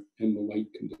moisture, and the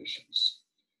light conditions.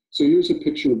 So here's a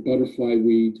picture of butterfly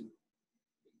weed.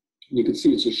 You can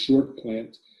see it's a short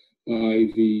plant by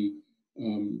the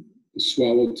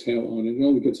swallowtail on it. It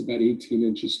only gets about 18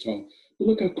 inches tall. But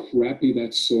look how crappy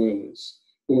that soil is,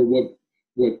 or what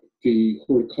the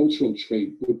horticultural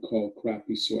trade would call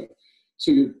crappy soil.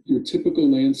 So your typical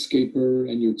landscaper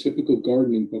and your typical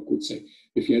gardening book would say,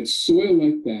 if you had soil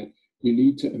like that, you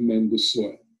need to amend the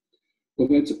soil. Well,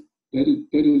 that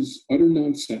is utter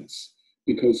nonsense,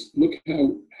 because look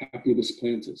how happy this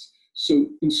plant is. So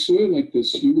in soil like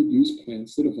this, you would use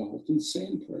plants that evolved in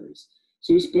sand prairies.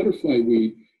 So this butterfly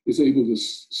weed is able to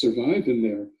survive in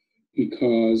there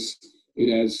because it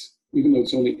has, even though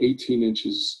it's only 18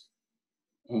 inches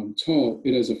tall,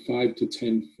 it has a 5 to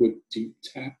 10 foot deep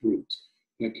taproot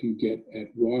that can get at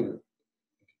water.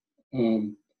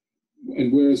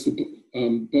 And whereas the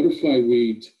butterfly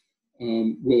weed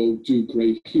will do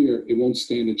great here, it won't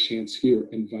stand a chance here,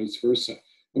 and vice versa.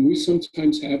 And we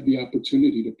sometimes have the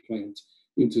opportunity to plant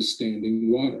into standing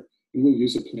water. And we'll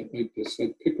use a plant like this,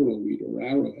 like pickerel weed or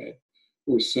arrowhead,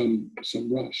 or some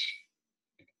rush.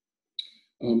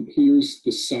 Here's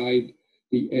the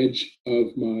edge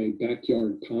of my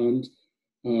backyard pond.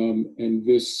 And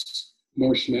this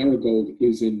marsh marigold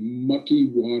is in mucky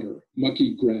water,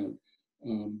 mucky ground,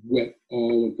 wet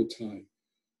all of the time.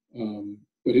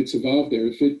 But it's evolved there.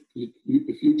 If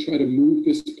you try to move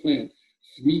this plant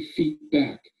 3 feet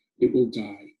back, it will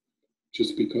die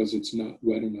just because it's not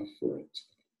wet enough for it.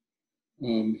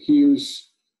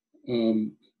 Here's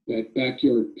that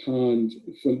backyard pond.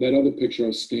 From that other picture, I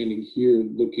was standing here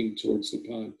looking towards the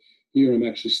pond. Here I'm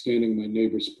actually standing on my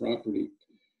neighbor's property.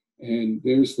 And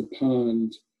there's the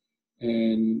pond.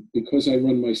 And because I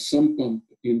run my sump pump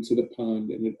into the pond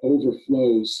and it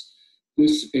overflows,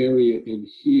 this area in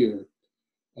here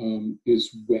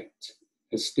is wet,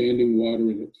 has standing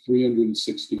water in it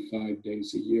 365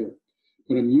 days a year.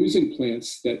 But I'm using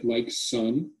plants that like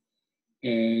sun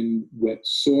and wet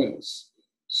soils.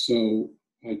 So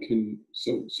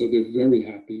they're very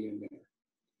happy in there.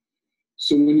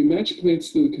 So when you match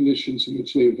plants to the conditions in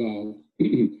which they evolve,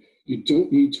 you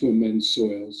don't need to amend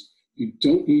soils. You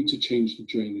don't need to change the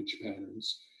drainage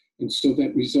patterns. And so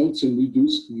that results in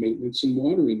reduced maintenance and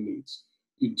watering needs.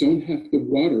 You don't have to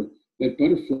water that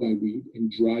butterfly weed in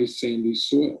dry, sandy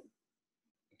soil.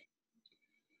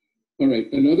 All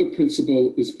right, another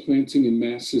principle is planting in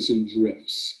masses and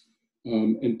drifts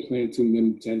and planting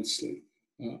them densely.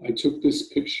 I took this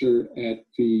picture at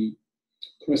the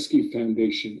Kresge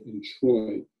Foundation in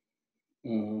Troy.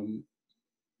 And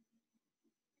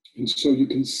so you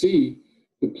can see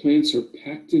the plants are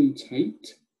packed in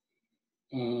tight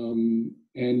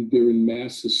and they're in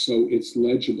masses, so it's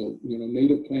legible. You know,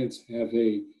 native plants have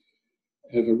a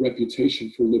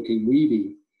reputation for looking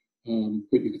weedy,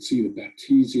 but you can see the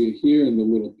baptisia here and the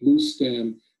little blue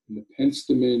stem and the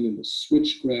penstemon and the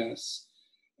switchgrass,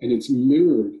 and it's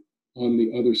mirrored on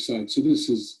the other side. So this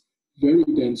is very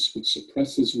dense, which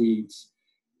suppresses weeds,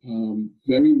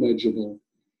 very legible,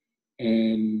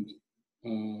 and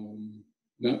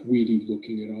not weedy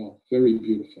looking at all. Very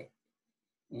beautiful.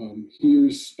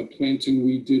 Here's a planting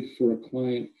we did for a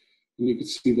client, and you can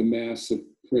see the mass of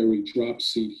prairie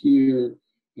dropseed here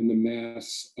and the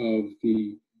mass of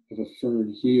a fern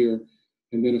here.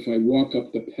 And then if I walk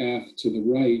up the path to the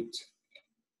right,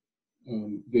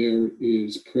 there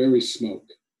is prairie smoke.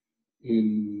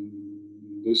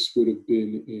 This would have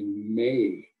been in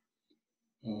May,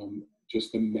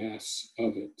 just a mass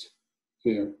of it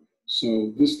there.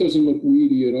 So this doesn't look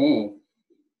weedy at all,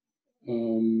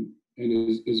 and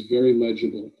is very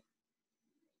legible.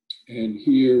 And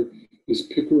here is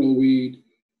pickerel weed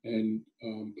and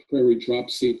prairie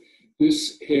dropseed.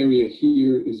 This area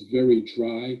here is very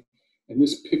dry, and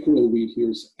this pickerel weed here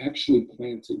is actually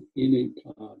planted in a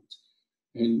pond.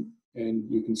 And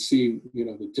you can see, you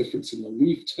know, the difference in the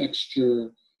leaf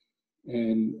texture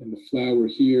and the flower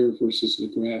here versus the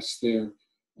grass there.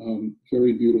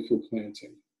 Very beautiful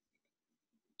planting.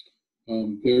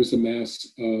 There's a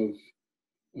mass of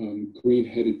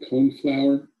green-headed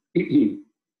coneflower. It's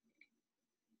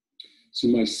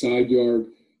in my side yard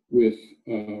with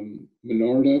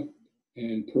monarda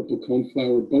and purple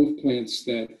coneflower, both plants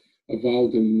that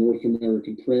evolved in the North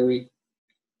American prairie.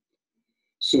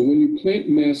 So when you plant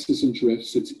masses and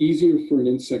drifts, it's easier for an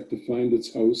insect to find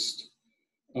its host.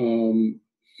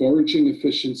 Foraging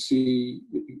efficiency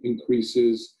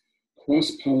increases,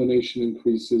 cross-pollination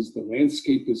increases, the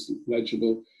landscape is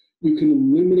legible. You can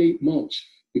eliminate mulch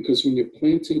because when you're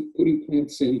putting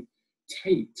plants in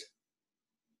tight,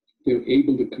 they're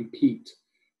able to compete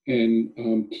and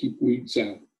keep weeds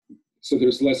out. So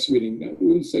there's less weeding. I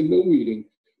wouldn't say no weeding,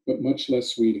 but much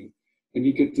less weeding. And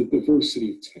you get the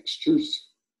diversity of textures.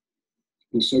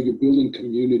 And so you're building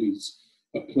communities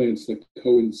of plants that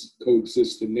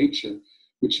coexist in nature,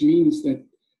 which means that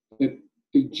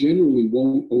they generally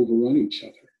won't overrun each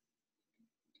other.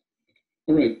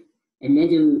 All right,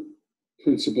 another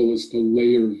principle is the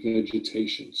layer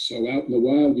vegetation. So out in the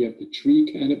wild, you have the tree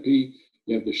canopy,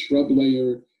 you have the shrub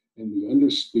layer, and the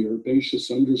herbaceous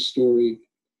understory.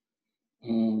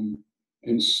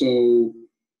 And so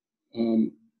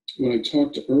when I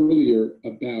talked earlier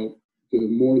about the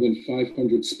more than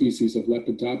 500 species of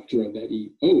Lepidoptera that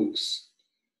eat oaks,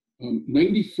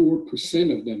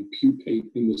 94% of them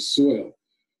pupate in the soil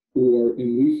or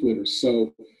in leaf litter.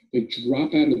 So they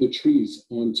drop out of the trees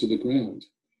onto the ground.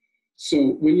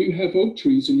 So when you have oak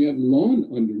trees and you have lawn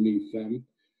underneath them,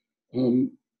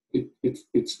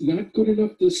 it's not good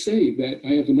enough to say that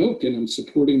I have an oak and I'm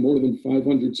supporting more than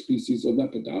 500 species of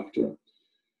Lepidoptera,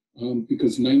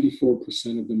 because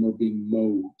 94% of them are being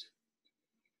mowed.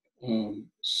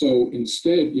 So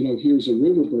instead, here's a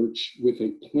river birch with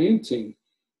a planting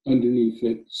underneath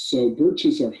it. So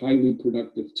birches are highly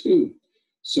productive too.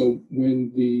 So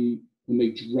when they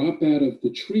drop out of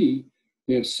the tree,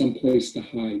 they have some place to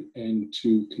hide and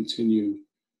to continue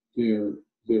their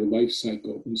life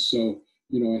cycle. And so,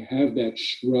 I have that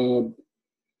shrub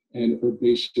and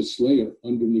herbaceous layer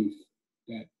underneath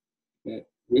that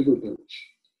river birch.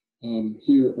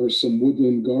 Here are some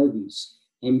woodland gardens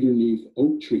underneath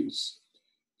oak trees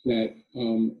that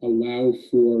allow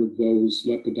for those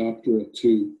Lepidoptera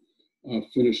to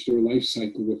finish their life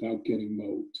cycle without getting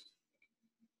mowed.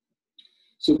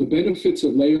 So the benefits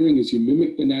of layering is you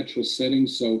mimic the natural setting.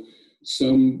 So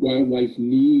some wildlife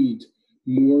need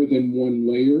more than one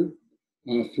layer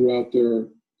throughout their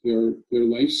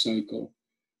life cycle.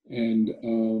 And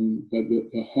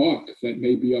the hawk that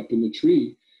may be up in the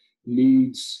tree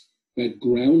needs that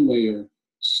ground layer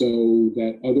so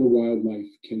that other wildlife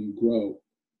can grow,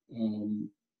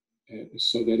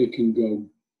 so that it can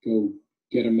go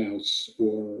get a mouse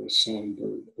or a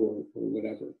songbird or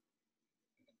whatever.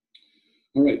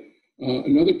 All right,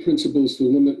 another principle is to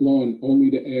limit lawn only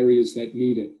to areas that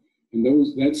need it. And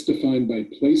that's defined by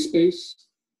play space,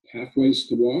 pathways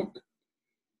to walk,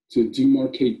 to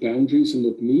demarcate boundaries and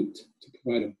look neat, to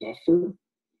provide a buffer,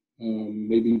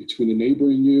 maybe between a neighbor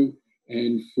and you,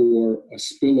 and for a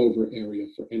spillover area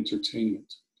for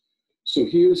entertainment. So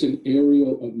here's an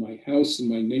aerial of my house and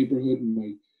my neighborhood.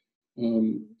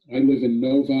 I live in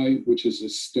Novi, which is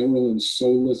as sterile and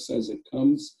soulless as it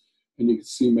comes. And you can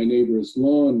see my neighbor's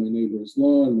lawn, my neighbor's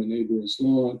lawn, my neighbor's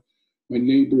lawn. My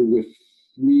neighbor with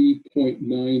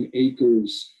 3.9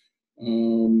 acres,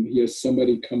 he has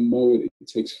somebody come mow it. It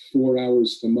takes 4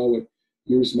 hours to mow it.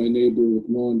 Here's my neighbor with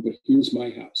lawn, but here's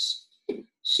my house.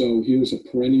 So here's a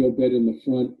perennial bed in the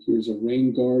front. Here's a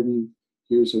rain garden.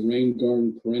 Here's a rain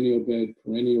garden, perennial bed,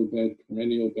 perennial bed,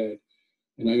 perennial bed.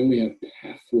 And I only have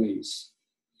pathways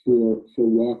for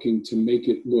walking to make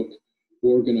it look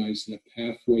organized, and a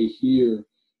pathway here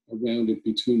around it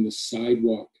between the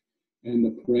sidewalk and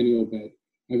the perennial bed.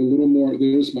 I have a little more,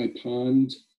 there's my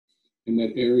pond in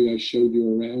that area I showed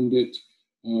you around it.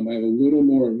 I have a little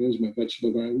more, there's my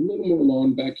vegetable garden, a little more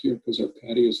lawn back here because our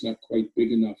patio is not quite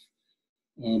big enough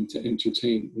to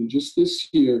entertain. And just this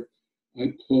year,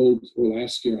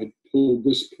 last year, I pulled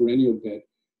this perennial bed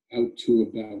out to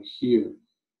about here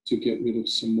to get rid of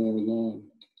some more lawn.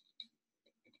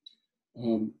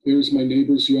 There's my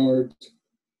neighbor's yard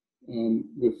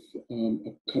with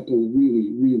a couple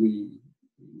really, really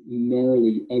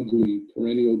gnarly, ugly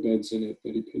perennial beds in it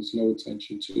that he pays no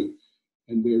attention to.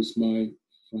 And there's my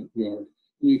front yard.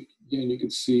 Again, you can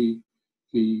see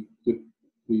the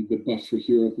buffer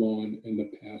here of lawn and the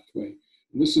pathway.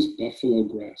 And this is buffalo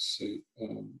grass, a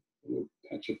little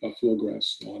patch of buffalo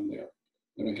grass lawn there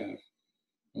that I have.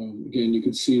 Again, you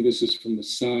can see this is from the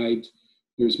side.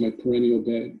 There's my perennial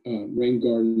bed, rain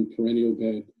garden, perennial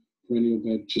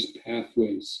bed, just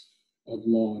pathways of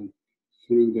lawn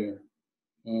through there.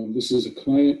 This is a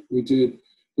client we did.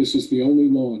 This is the only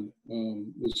lawn.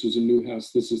 This is a new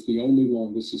house. This is the only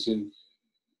lawn. This is in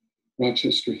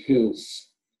Rochester Hills.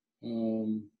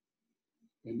 And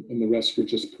the rest were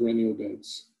just perennial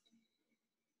beds.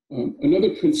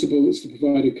 Another principle is to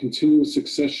provide a continuous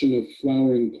succession of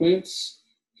flowering plants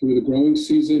through the growing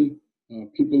season.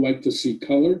 People like to see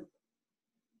color.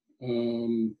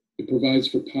 It provides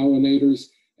for pollinators,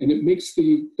 and it makes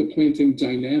the planting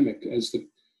dynamic as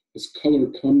color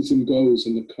comes and goes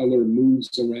and the color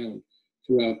moves around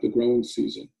throughout the growing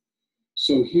season.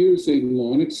 So here's a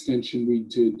lawn extension we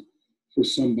did for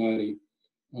somebody.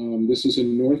 This is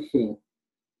in Northville.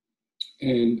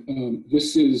 And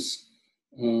this is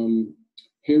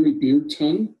hairy beard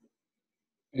tongue.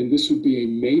 And this would be a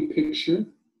May picture.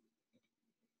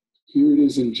 Here it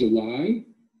is in July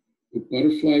with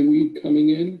butterfly weed coming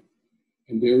in.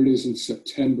 And there it is in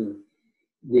September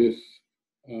with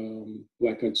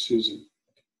black-eyed Susan.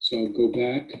 So I'll go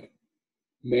back,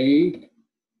 May,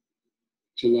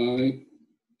 July,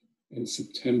 and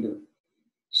September.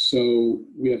 So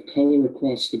we have color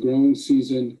across the growing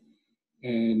season,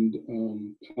 and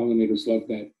pollinators love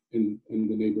that, and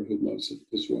the neighborhood loves it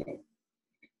as well.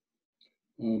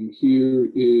 Here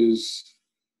is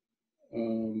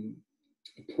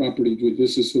a property,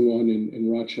 this is the one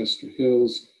in Rochester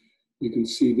Hills. You can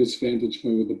see this vantage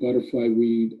point with the butterfly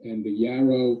weed and the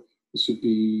yarrow. This would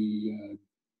be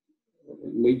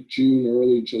late June,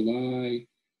 early July.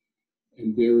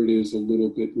 And there it is a little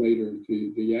bit later.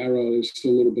 The yarrow, there's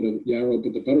still a little bit of yarrow,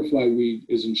 but the butterfly weed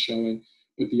isn't showing,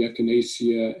 but the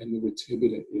echinacea and the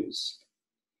retibita is.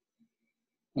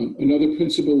 Another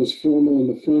principle is formal in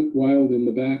the front, wild in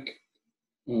the back.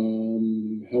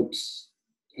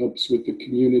 Helps with the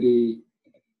community.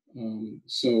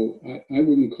 So I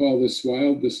wouldn't call this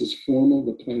wild. This is formal.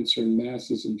 The plants are in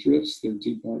masses and drifts. They're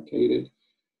demarcated.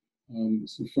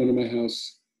 It's in front of my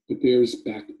house, but there's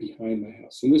back behind my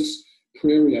house. And this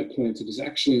prairie I planted is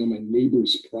actually on my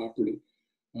neighbor's property.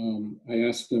 I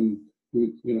asked them,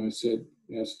 I said,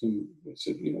 why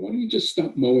don't you just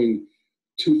stop mowing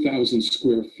 2,000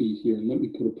 square feet here and let me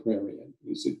put a prairie in?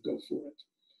 He said, go for it.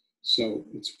 So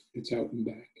it's out and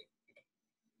back.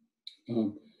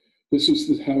 This is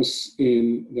the house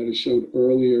that I showed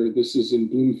earlier. This is in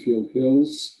Bloomfield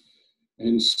Hills.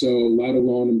 And so a lot of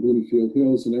lawn in Bloomfield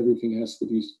Hills, and everything has to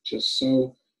be just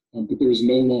so. But there's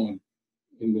no lawn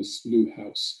in this new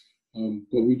house.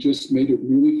 But we just made it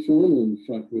really formal in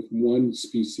front with one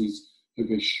species of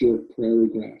a short prairie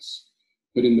grass.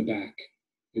 But in the back,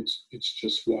 it's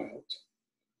just wild,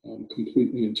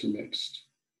 completely intermixed.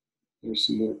 There's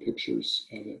some more pictures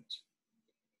of it.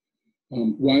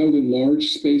 Wild in large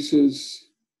spaces,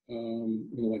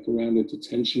 like around a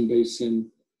detention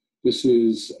basin. This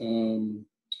is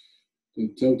the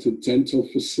Delta Dental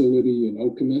Facility in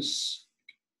Okemos.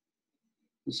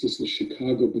 This is the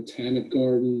Chicago Botanic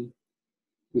Garden.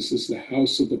 This is the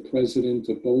House of the President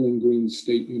of Bowling Green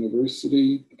State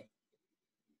University.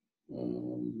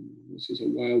 This is a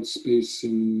wild space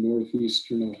in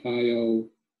northeastern Ohio.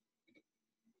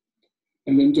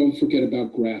 And then don't forget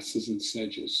about grasses and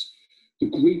sedges. The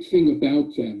great thing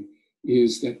about them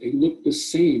is that they look the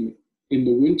same in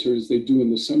the winter as they do in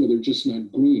the summer. They're just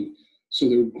not green. So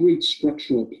they're a great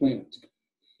structural plant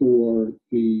for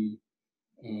the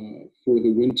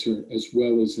winter as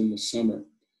well as in the summer.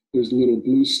 There's a little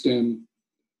blue stem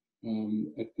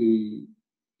at the,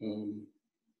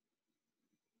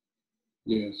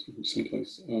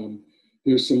 someplace.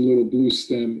 There's some little blue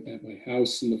stem at my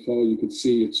house in the fall. You could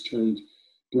see it's turned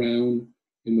brown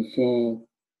in the fall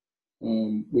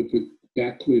with the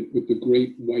backlit with the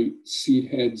great white seed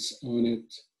heads on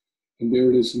it. And there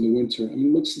it is in the winter. I mean,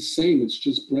 it looks the same, it's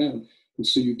just brown. And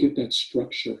so you get that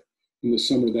structure in the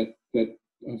summer that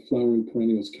flowering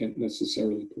perennials can't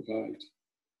necessarily provide.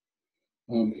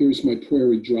 Here's my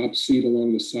prairie drop seed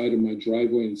along the side of my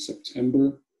driveway in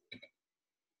September.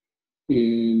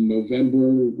 In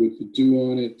November with the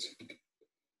dew on it,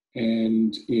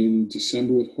 and in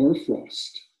December with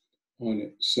hoarfrost on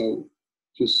it. So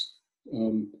just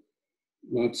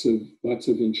lots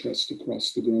of interest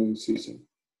across the growing season.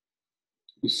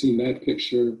 You've seen that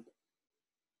picture.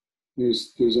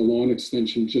 There's a lawn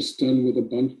extension just done with a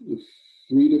bunch of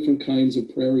 3 different kinds of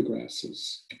prairie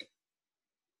grasses.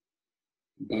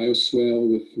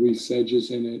 Bioswale with 3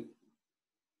 sedges in it.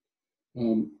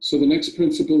 So the next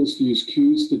principle is to use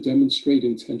cues to demonstrate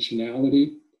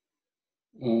intentionality.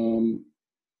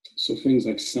 So things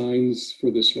like signs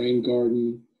for this rain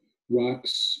garden,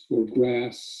 rocks or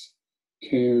grass,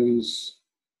 cairns,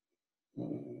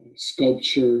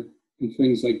 sculpture, and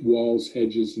things like walls,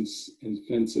 hedges, and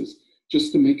fences,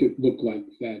 just to make it look like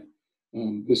that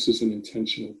this is an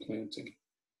intentional planting.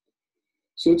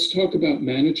 So let's talk about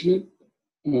management.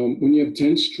 When you have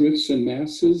dense drifts and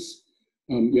masses,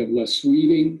 you have less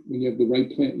weeding. When you have the right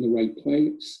plant in the right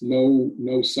place,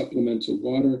 no supplemental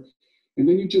water, and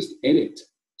then you just edit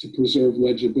to preserve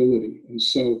legibility. And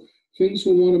so things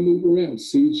will want to move around.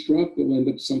 Seeds drop, they'll end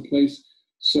up someplace.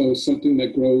 So something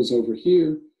that grows over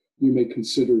here, you may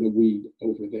consider a weed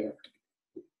over there.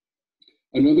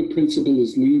 Another principle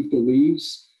is leave the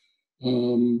leaves.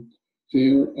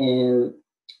 There are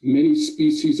many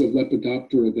species of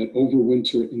Lepidoptera that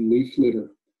overwinter in leaf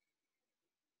litter.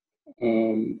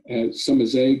 Some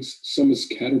as eggs, some as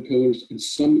caterpillars, and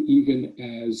some even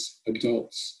as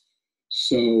adults.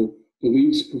 So the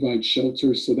leaves provide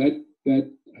shelter. So that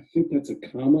I think that's a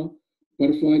comma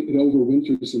butterfly. It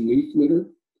overwinters in leaf litter.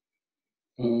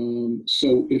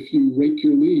 So if you rake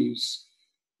your leaves,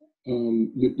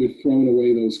 you're throwing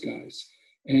away those guys.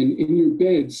 And in your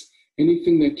beds,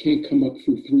 anything that can't come up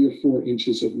through 3 or 4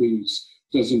 inches of leaves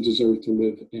doesn't deserve to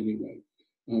live anyway.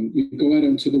 You can go out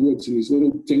into the woods and these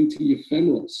little dainty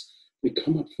ephemerals, they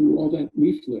come up through all that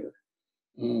leaf litter,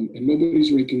 and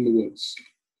nobody's raking the woods.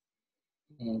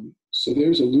 So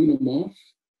there's a Luna moth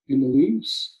in the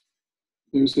leaves.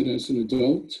 There's it as an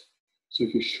adult. So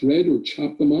if you shred or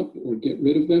chop them up or get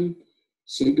rid of them,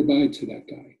 say goodbye to that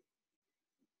guy.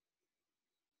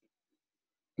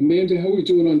 Amanda, how are we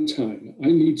doing on time? I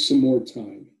need some more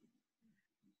time.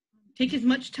 take as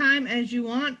much time as you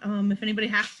want. If anybody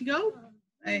has to go,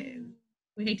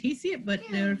 we hate to see it, but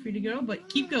they're free to go. But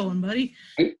keep going, buddy.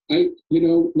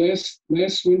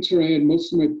 Last winter I had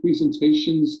most of my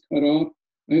presentations cut off.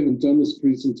 I haven't done this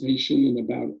presentation in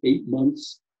about 8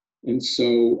 months, and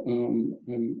so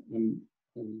I'm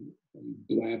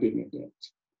blabbing a bit.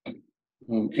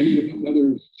 I need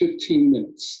another 15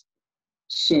 minutes.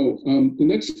 So the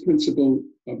next principle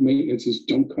of maintenance is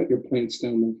don't cut your plants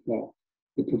down in the fall.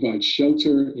 To provide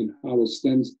shelter in hollow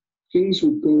stems. Things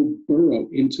will go burrow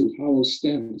into hollow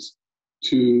stems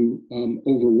to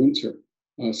overwinter.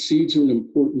 Seeds are an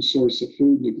important source of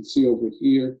food. You can see over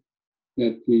here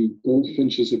that the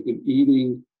goldfinches have been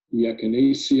eating the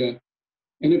echinacea,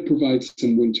 and it provides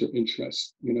some winter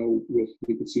interest. You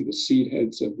can see the seed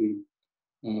heads of the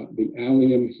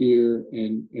allium here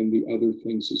and the other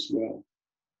things as well.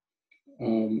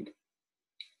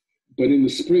 But in the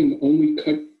spring, only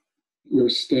cut your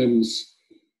stems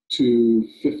to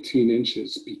 15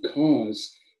 inches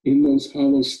because in those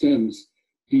hollow stems,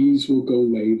 bees will go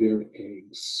lay their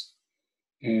eggs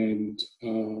and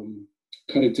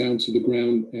cut it down to the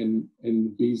ground, and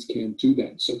the bees can't do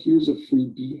that. So here's a free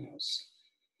bee house.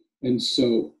 And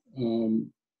so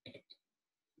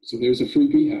there's a free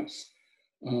bee house.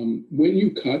 When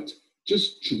you cut,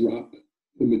 just drop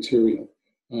the material.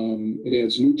 It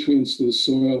adds nutrients to the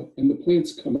soil, and the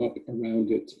plants come up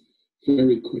around it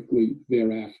very quickly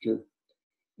thereafter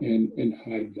and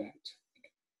hide that.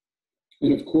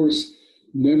 And of course,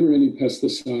 never any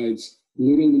pesticides,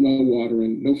 little to no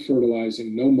watering, no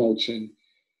fertilizing, no mulching.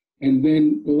 And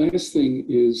then the last thing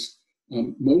is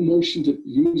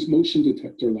use motion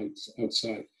detector lights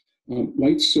outside.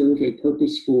 Lights serve a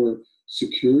purpose for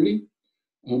security,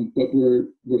 but we're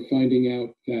finding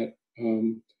out that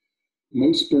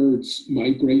most birds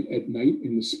migrate at night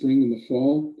in the spring and the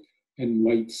fall, and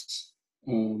lights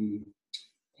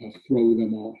throw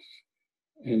them off.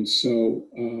 And so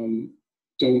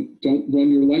don't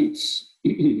run your lights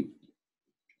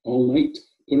all night.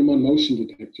 Put them on motion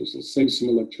detectors. It'll save some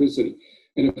electricity.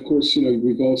 And of course,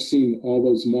 we've all seen all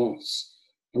those moths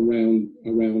around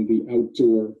the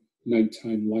outdoor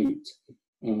nighttime light,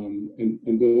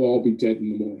 and they'll all be dead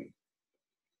in the morning.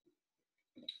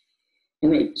 All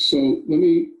right, so let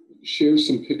me share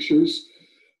some pictures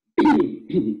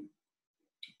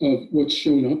of what's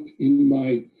shown up in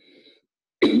my,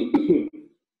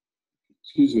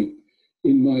 excuse me,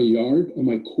 in my yard, on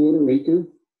my 1/4 acre,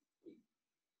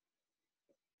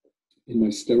 in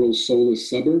my sterile soulless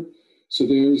suburb. So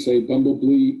there's a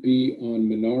bumblebee on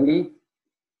Monarda.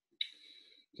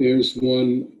 There's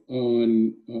one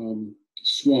on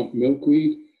swamp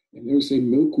milkweed, and there's a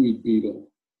milkweed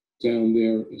beetle down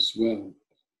there as well.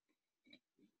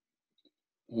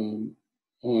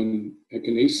 On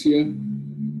echinacea.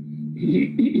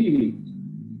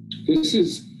 This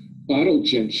is bottle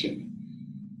gentian,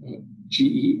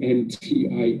 Gentian,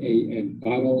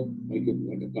 bottle, like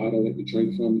a bottle that you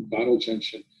drink from, bottle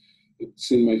gentian. It's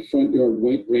in my front yard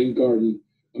rain garden.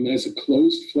 It has a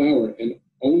closed flower, and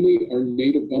only our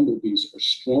native bumblebees are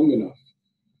strong enough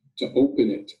to open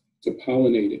it, to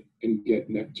pollinate it, and get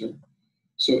nectar.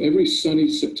 So every sunny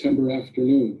September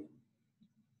afternoon,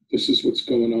 this is what's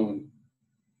going on.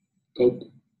 Gulp.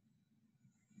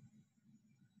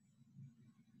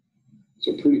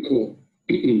 So pretty cool.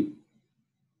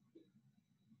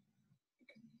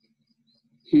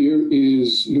 Here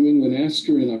is New England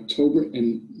aster in October,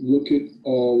 and look at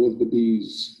all of the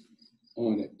bees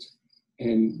on it.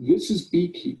 And this is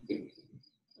beekeeping.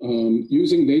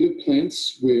 Using native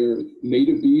plants where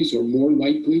native bees are more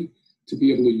likely to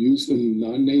be able to use them than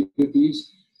non-native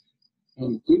bees.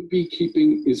 Good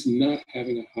beekeeping is not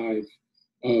having a hive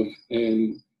of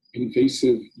an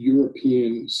invasive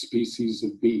European species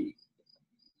of bee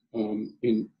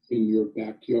in your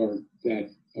backyard that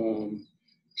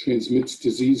transmits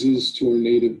diseases to our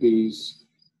native bees.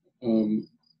 And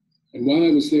while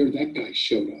I was there, that guy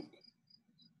showed up.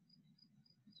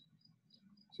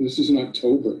 So this is in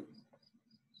October.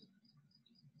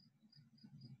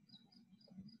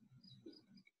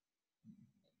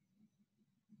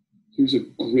 Here's a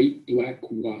great black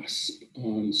wasp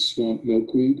on swamp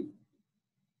milkweed.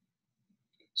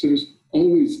 So there's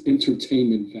always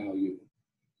entertainment value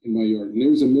in my yard. And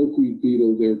there's a milkweed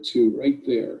beetle there too, right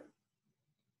there.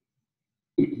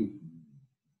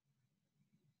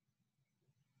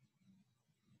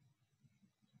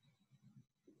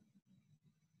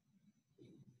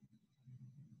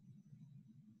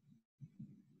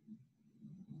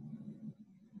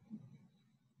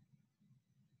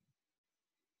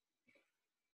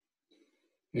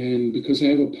 And because I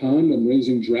have a pond, I'm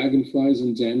raising dragonflies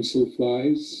and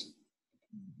damselflies.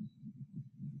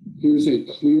 There's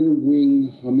a clear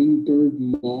wing hummingbird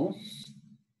moth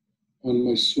on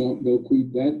my swamp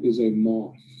milkweed. That is a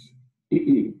moth.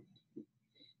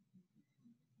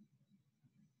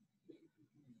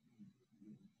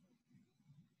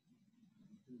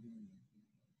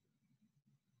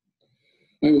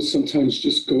 I will sometimes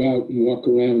just go out and walk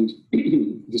around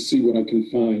to see what I can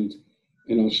find,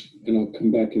 and I'll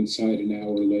come back inside an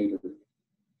hour later.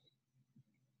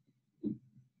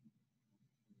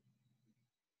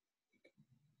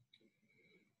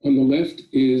 On the left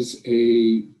is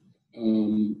a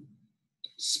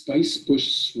spice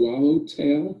bush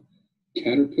swallowtail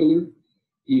caterpillar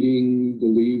eating the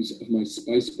leaves of my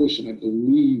spice bush, and I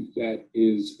believe that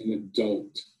is an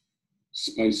adult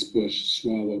spice bush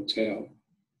swallowtail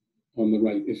on the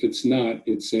right. If it's not,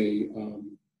 it's a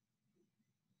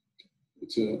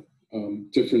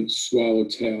different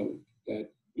swallowtail that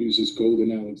uses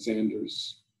golden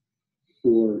Alexanders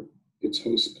for its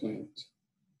host plant.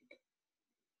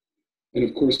 And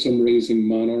of course, I'm raising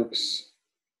monarchs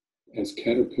as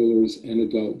caterpillars and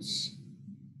adults.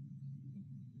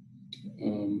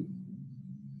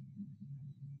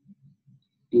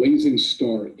 Blazing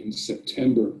Star in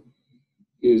September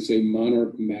is a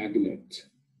monarch magnet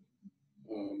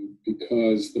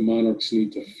because the monarchs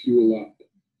need to fuel up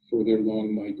for their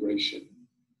long migration.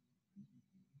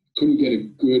 Couldn't get a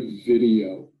good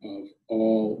video of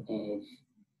all of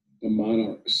the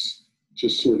monarchs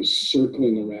just sort of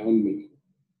circling around me.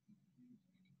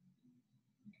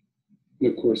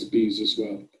 And of course, bees as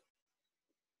well.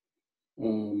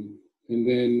 And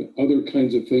then other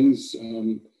kinds of things.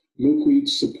 Milkweeds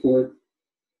support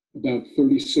about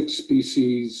 36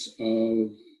 species of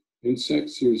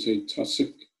insects. Here's a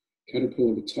tussock,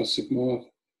 caterpillar of a tussock moth.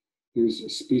 Here's a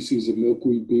species of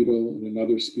milkweed beetle and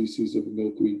another species of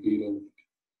milkweed beetle.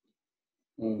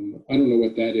 I don't know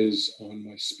what that is on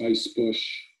my spice bush,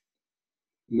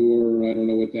 nor I don't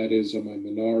know what that is on my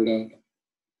monarda.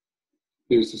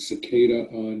 There's a cicada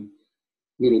on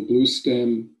little blue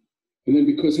stem. And then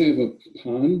because I have a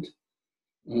pond,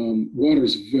 water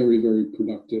is very, very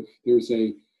productive. There's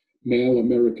a male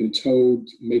American toad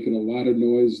making a lot of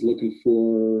noise looking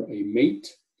for a mate.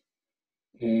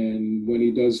 And when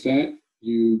he does that,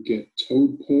 you get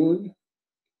toad porn.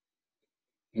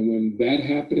 And when that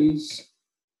happens,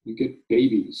 you get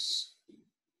babies.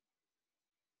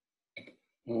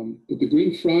 But the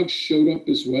green frogs showed up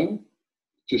as well,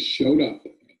 just showed up.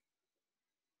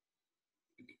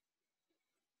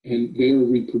 And they're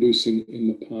reproducing in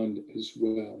the pond as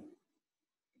well.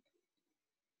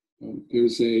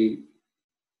 There's a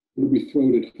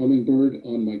ruby-throated hummingbird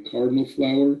on my cardinal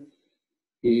flower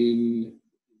in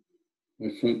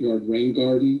my front yard rain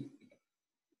garden.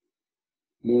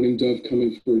 Morning dove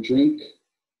coming for a drink.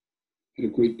 Had a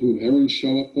great blue heron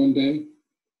show up one day.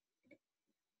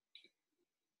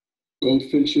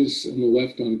 Goldfinches on the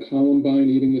left on columbine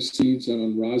eating the seeds, and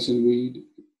on rosinweed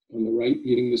on the right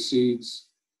eating the seeds.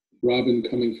 Robin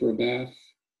coming for a bath.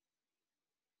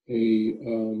 A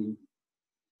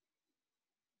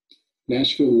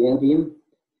Nashville warbler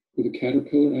with a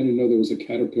caterpillar. I didn't know there was a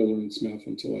caterpillar in its mouth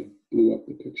until I blew up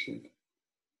the picture.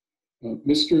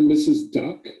 Mr. and Mrs.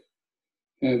 Duck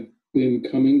have been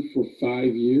coming for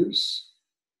 5 years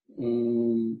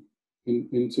into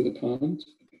the pond.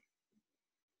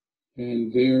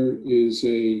 And there is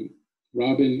a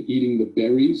robin eating the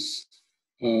berries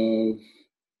of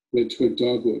red twig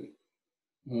dogwood.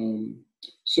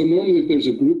 So normally if there's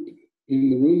a group in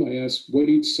the room, I ask, what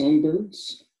eats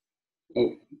songbirds?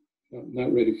 Oh,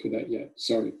 not ready for that yet,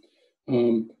 sorry.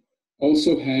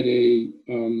 Also had a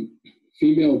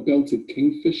female belted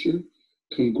kingfisher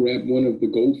come grab one of the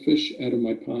goldfish out of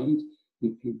my pond.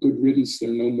 And good riddance,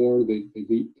 they're no more, they've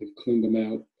cleaned them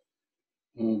out.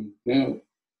 And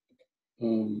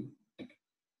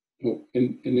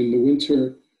in the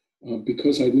winter,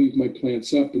 because I leave my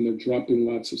plants up and they're dropping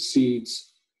lots of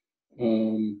seeds,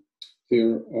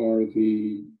 there are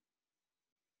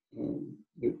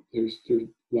there's a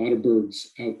lot of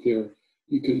birds out there.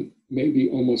 You can maybe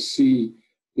almost see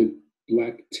the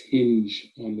black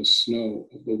tinge on the snow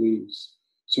of the leaves.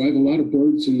 So I have a lot of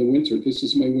birds in the winter. This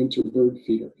is my winter bird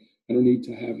feeder. I don't need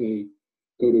to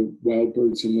go to Wild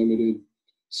Birds Unlimited,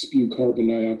 spew carbon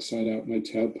dioxide out my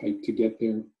tailpipe to get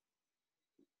there,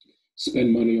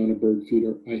 spend money on a bird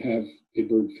feeder. I have a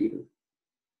bird feeder.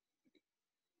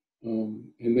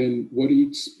 And then what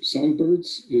eats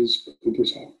songbirds is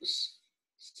Cooper's hawks.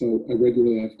 So I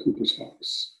regularly have Cooper's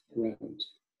hawks around.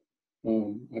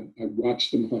 I watch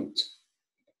them hunt.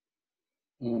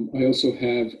 I also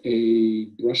have a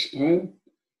brush pile.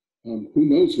 Who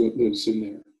knows what lives in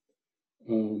there?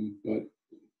 But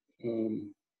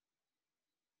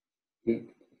Yeah.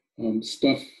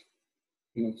 Stuff,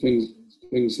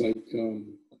 things like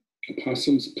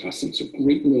opossums. Possums are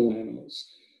great little animals.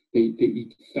 They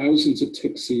eat thousands of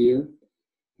ticks a year,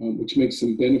 which makes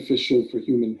them beneficial for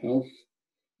human health.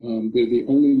 They're the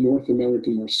only North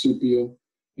American marsupial,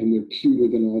 and they're cuter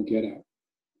than all get out.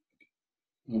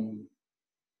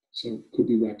 So could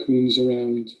be raccoons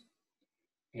around.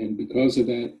 And because of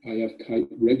that, I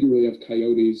regularly have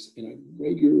coyotes, and I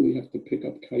regularly have to pick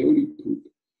up coyote poop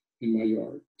in my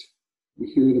yard. We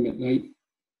hear them at night.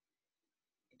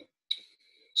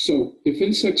 So if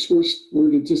insects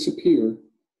were to disappear,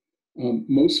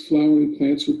 most flowering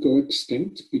plants would go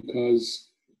extinct because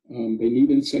they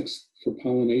need insects for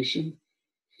pollination.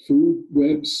 Food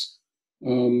webs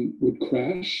would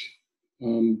crash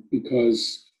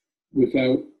because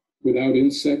without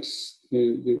insects,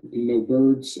 there'd be no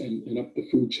birds and up the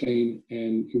food chain,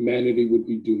 and humanity would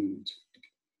be doomed.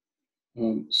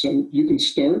 So you can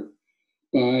start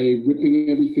by ripping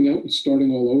everything out and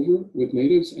starting all over with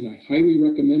natives, and I highly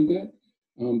recommend that,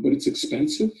 but it's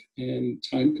expensive and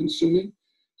time consuming.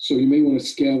 So you may want to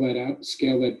scale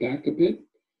that back a bit.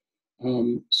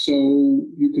 So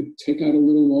you could take out a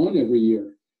little lawn every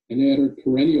year and add a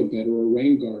perennial bed or a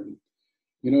rain garden.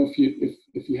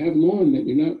 If you have lawn that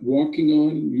you're not walking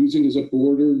on, using as a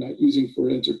border, not using for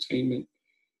entertainment,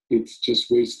 it's just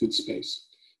wasted space.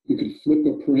 You could flip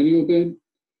a perennial bed,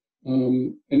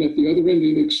 and at the other end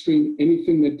of the extreme,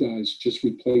 anything that dies, just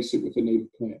replace it with a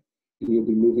native plant, and you'll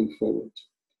be moving forward.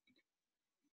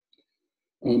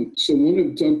 So one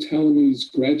of Doug Tallamy's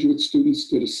graduate students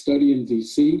did a study in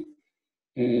DC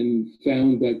and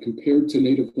found that compared to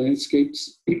native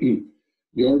landscapes,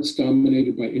 yards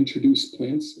dominated by introduced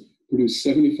plants produce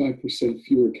 75%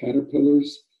 fewer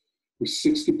caterpillars, were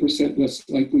 60% less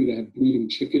likely to have breeding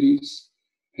chickadees,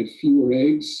 had fewer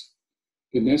eggs.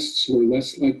 The nests were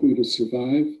less likely to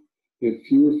survive. They had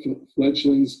fewer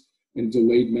fledglings and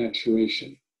delayed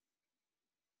maturation.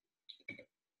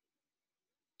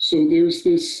 So there's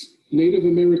this Native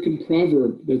American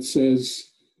proverb that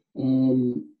says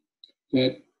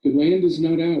that the land is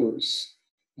not ours.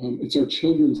 It's our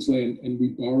children's land, and we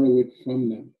borrow it from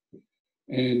them.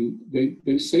 And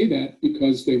they say that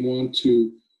because they want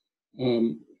to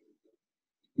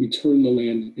return the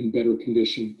land in better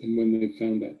condition than when they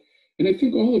found that. And I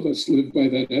think all of us live by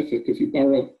that ethic. If you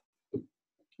borrow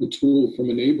a tool from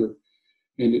a neighbor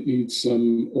and it needs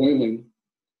some oiling,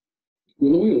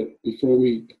 we'll oil it before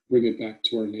we bring it back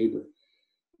to our neighbor.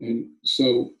 And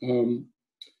so,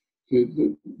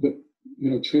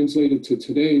 translated to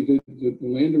today, the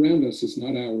land around us is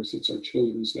not ours, it's our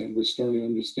children's land. We're starting to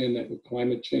understand that with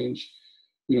climate change.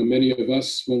 Many of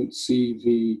us won't see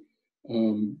the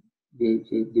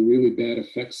really bad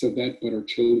effects of that, but our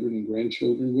children and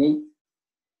grandchildren will.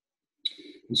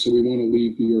 And so we want to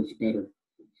leave the earth better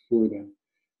for them.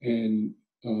 And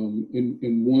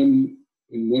in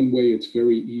one way, it's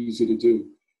very easy to do,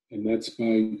 and that's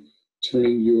by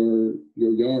turning your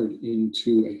yard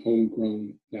into a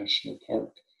homegrown national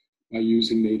park by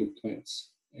using native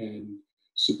plants and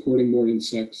supporting more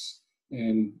insects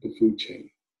and the food chain.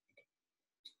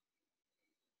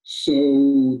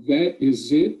 So that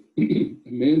is it.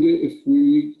 Amanda, if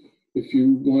you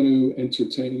want to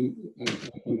entertain,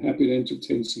 I'm happy to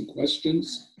entertain some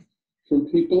questions from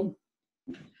people.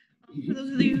 For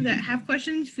those of you that have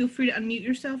questions, feel free to unmute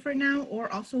yourself right now,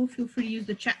 or also feel free to use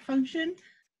the chat function.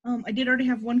 I did already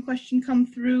have one question come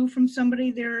through from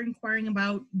somebody. They're inquiring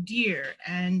about deer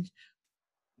and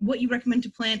what you recommend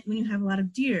to plant when you have a lot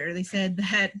of deer. They said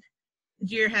that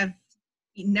deer have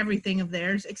eaten everything of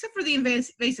theirs, except for the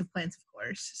invasive plants, of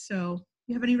course. So do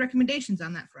you have any recommendations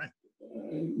on that front?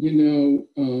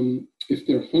 If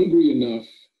they're hungry enough,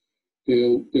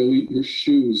 they'll eat your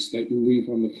shoes that you leave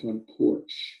on the front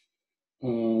porch.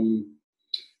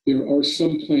 There are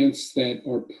some plants that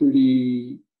are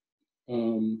pretty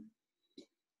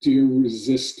deer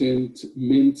resistant.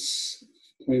 Mints,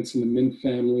 plants in the mint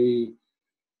family,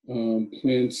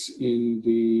 plants in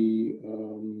the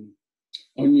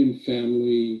onion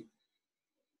family,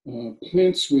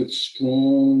 plants with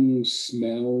strong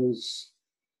smells.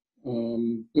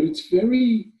 But it's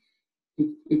very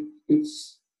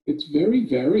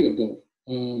variable.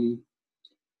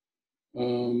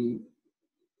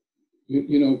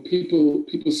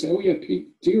 People say, oh yeah,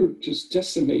 deer just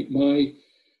decimate my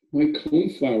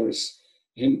coneflowers,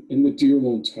 and the deer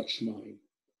won't touch mine.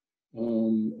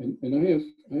 And I have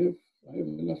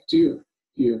enough deer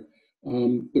here.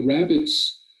 The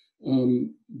rabbits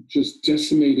just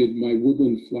decimated my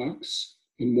woodland phlox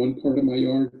in one part of my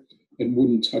yard and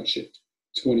wouldn't touch it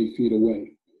 20 feet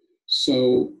away.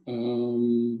 So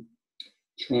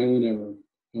trial and error.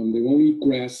 They won't eat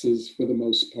grasses for the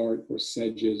most part, or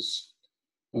sedges,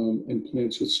 and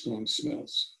plants with strong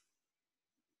smells.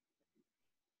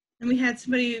 And we had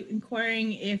somebody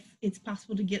inquiring if it's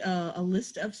possible to get a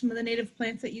list of some of the native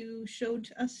plants that you showed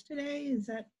to us today. Is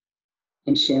that?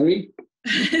 I'm sorry?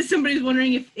 Somebody's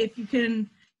wondering if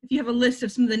you have a list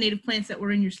of some of the native plants that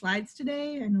were in your slides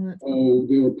today. I know that's. Oh,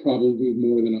 there were probably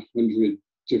more than 100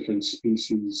 different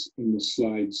species in the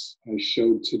slides I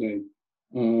showed today.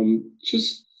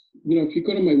 Just, if you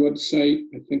go to my website,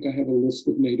 I think I have a list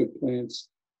of native plants,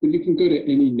 but you can go to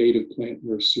any native plant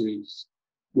nursery's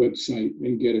website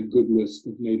and get a good list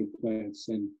of native plants,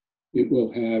 and it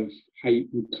will have height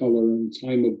and color and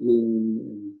time of bloom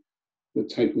and the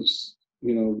type of,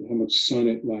 how much sun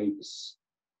it likes,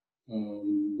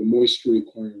 the moisture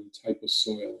requirement, type of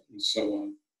soil, and so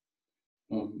on.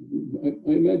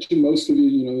 I imagine most of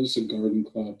you, this is a garden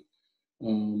club,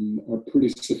 are pretty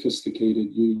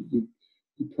sophisticated. You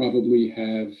probably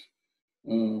have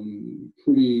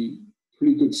pretty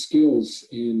good skills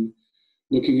in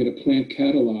looking at a plant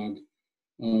catalog,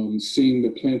 seeing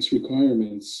the plant's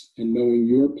requirements, and knowing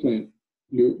your plant,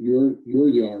 your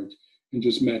yard, and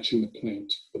just matching the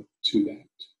plant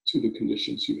to the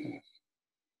conditions you have.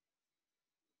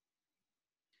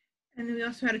 And then we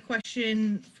also had a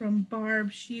question from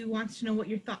Barb. She wants to know what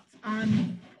your thoughts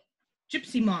on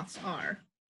gypsy moths are.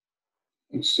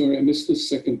 I'm sorry, I missed the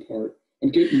second part. I'm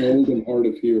getting old and hard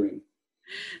of hearing.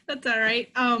 That's all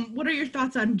right. What are your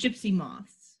thoughts on gypsy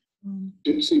moths?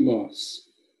 Gypsy moths.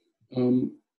 I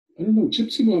don't know,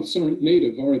 gypsy moths aren't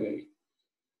native, are they?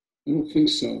 I don't think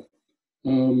so.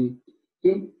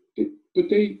 But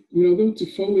they'll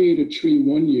defoliate a tree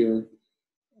one year,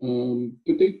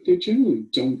 but they generally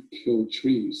don't kill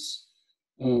trees.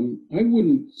 I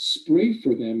wouldn't spray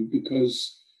for them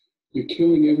because you're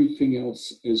killing everything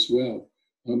else as well.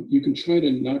 You can try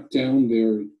to knock down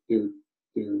their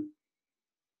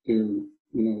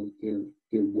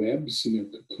webs and their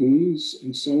cocoons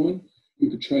and so on. You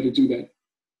could try to do that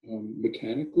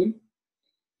mechanically.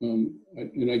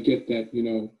 And I get that,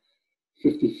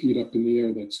 50 feet up in the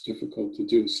air, that's difficult to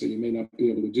do, so you may not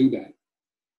be able to do that.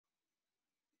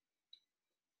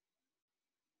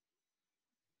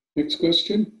 Next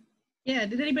question. Yeah,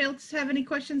 did anybody else have any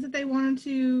questions that they wanted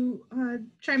to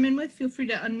chime in with? Feel free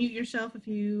to unmute yourself if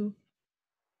you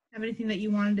have anything that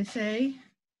you wanted to say.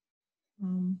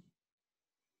 Or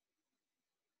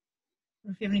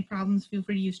if you have any problems, feel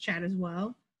free to use chat as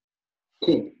well.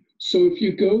 Cool. So if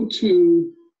you go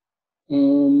to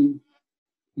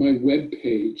my web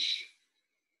page,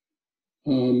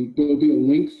 there'll be a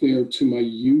link there to my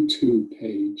YouTube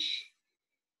page.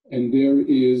 And there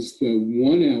is the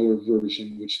 1 hour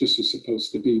version, which this is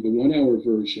supposed to be, the 1 hour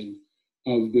version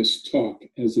of this talk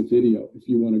as a video, if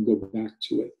you want to go back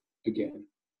to it again.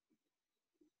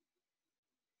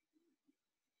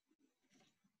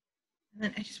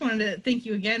 And I just wanted to thank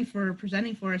you again for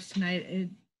presenting for us tonight. A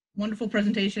wonderful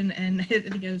presentation, and I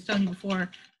think I was telling you before,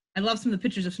 I love some of the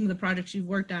pictures of some of the projects you've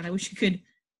worked on. I wish you could,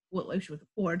 well, I wish you could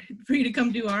afford for you to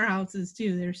come to our houses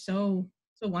too. They're so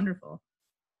wonderful.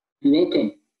 You're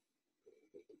welcome.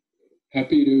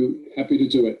 Happy to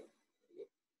do it.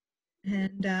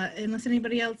 And unless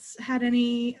anybody else had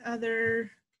any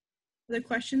other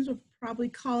questions, we'll probably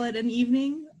call it an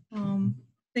evening.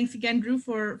 Thanks again, Drew,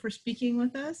 for speaking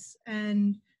with us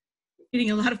and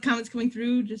getting a lot of comments coming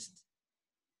through. Just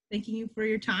thanking you for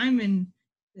your time and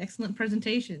the excellent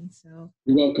presentation. So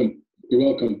you're welcome. You're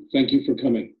welcome. Thank you for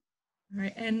coming. All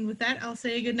right, and with that, I'll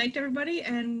say good night to everybody,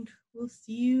 and we'll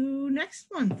see you next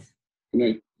month. Good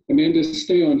night. Amanda,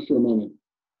 stay on for a moment.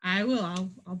 I will.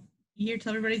 I'll be here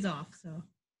till everybody's off. So.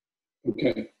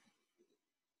 Okay.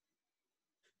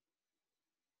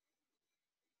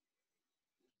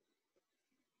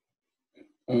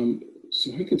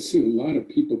 So I could see a lot of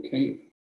people came.